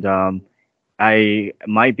 and I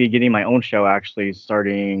might be getting my own show actually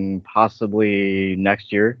starting possibly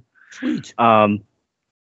next year. Sweet.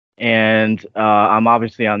 And I'm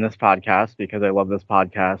obviously on this podcast because I love this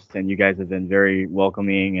podcast, and you guys have been very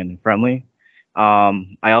welcoming and friendly. I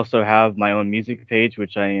also have my own music page,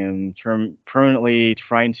 which I am permanently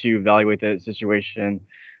trying to evaluate the situation.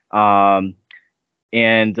 And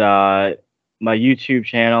my YouTube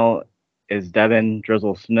channel is Devin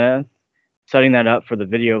Drizzle Smith, setting that up for the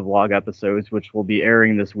video vlog episodes, which will be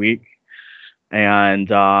airing this week. And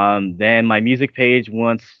then my music page,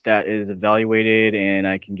 once that is evaluated and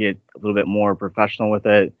I can get a little bit more professional with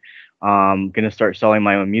it, I'm going to start selling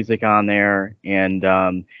my own music on there. And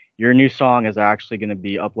your new song is actually going to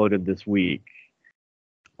be uploaded this week.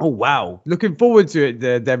 Oh, wow. Looking forward to it,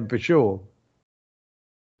 Devin, for sure.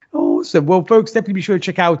 Awesome. Well, folks, definitely be sure to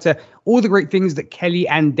check out all the great things that Kelly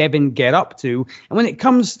and Devin get up to. And when it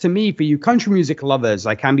comes to me, for you country music lovers,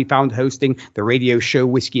 I can be found hosting the radio show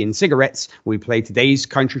Whiskey and Cigarettes, where we play today's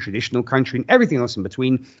country, traditional country, and everything else in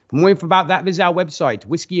between. For more info about that, visit our website,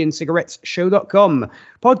 whiskeyandcigarettesshow.com.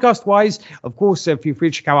 Podcast-wise, of course, feel free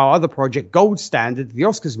to check out our other project, Gold Standard, the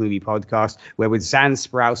Oscars movie podcast, where with Zan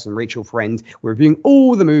Sprouse and Rachel Friend, we're reviewing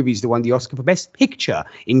all the movies that won the Oscar for Best Picture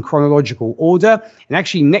in chronological order. And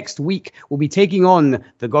actually, next week, we'll be taking on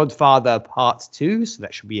The Godfather Part 2, so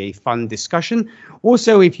that should be a fun discussion.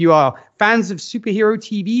 Also, if you are fans of superhero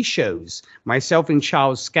TV shows, myself and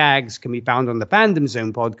Charles Skaggs can be found on the Fandom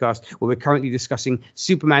Zone podcast, where we're currently discussing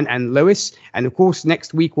Superman and Lois. And of course,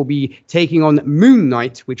 next week we'll be taking on Moon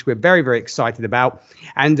Knight, which we're very, very excited about.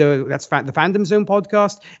 And that's the Fandom Zone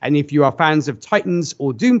podcast. And if you are fans of Titans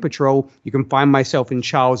or Doom Patrol, you can find myself and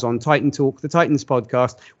Charles on Titan Talk, the Titans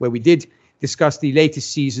podcast, where we did discuss the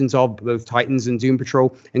latest seasons of both Titans and Doom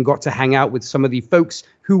Patrol and got to hang out with some of the folks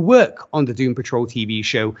who work on the Doom Patrol TV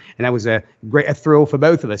show. And that was a thrill for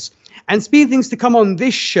both of us. And speaking of things to come on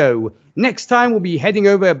this show, next time we'll be heading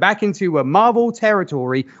over back into a Marvel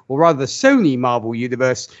territory, or rather the Sony Marvel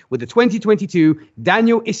universe, with the 2022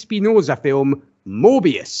 Daniel Espinosa film,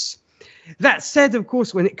 Morbius. That said, of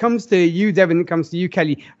course, when it comes to you, Devin, it comes to you,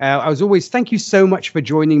 Kelly, as always, thank you so much for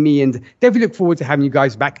joining me, and definitely look forward to having you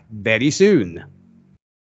guys back very soon.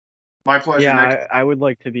 My pleasure. Yeah, I would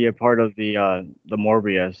like to be a part of the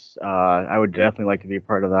Morbius. I would definitely like to be a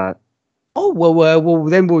part of that. Oh, well,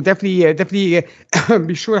 then we'll definitely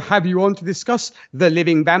be sure to have you on to discuss The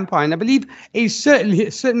Living Vampire. And I believe a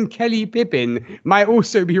certain Kelly Pippin might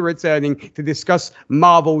also be returning to discuss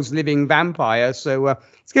Marvel's Living Vampire. So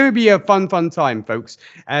it's going to be a fun time, folks.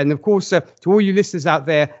 And of course, to all you listeners out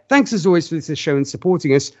there, thanks as always for this show and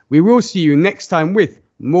supporting us. We will see you next time with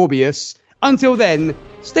Morbius. Until then,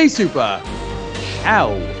 stay super.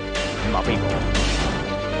 Ciao, my people.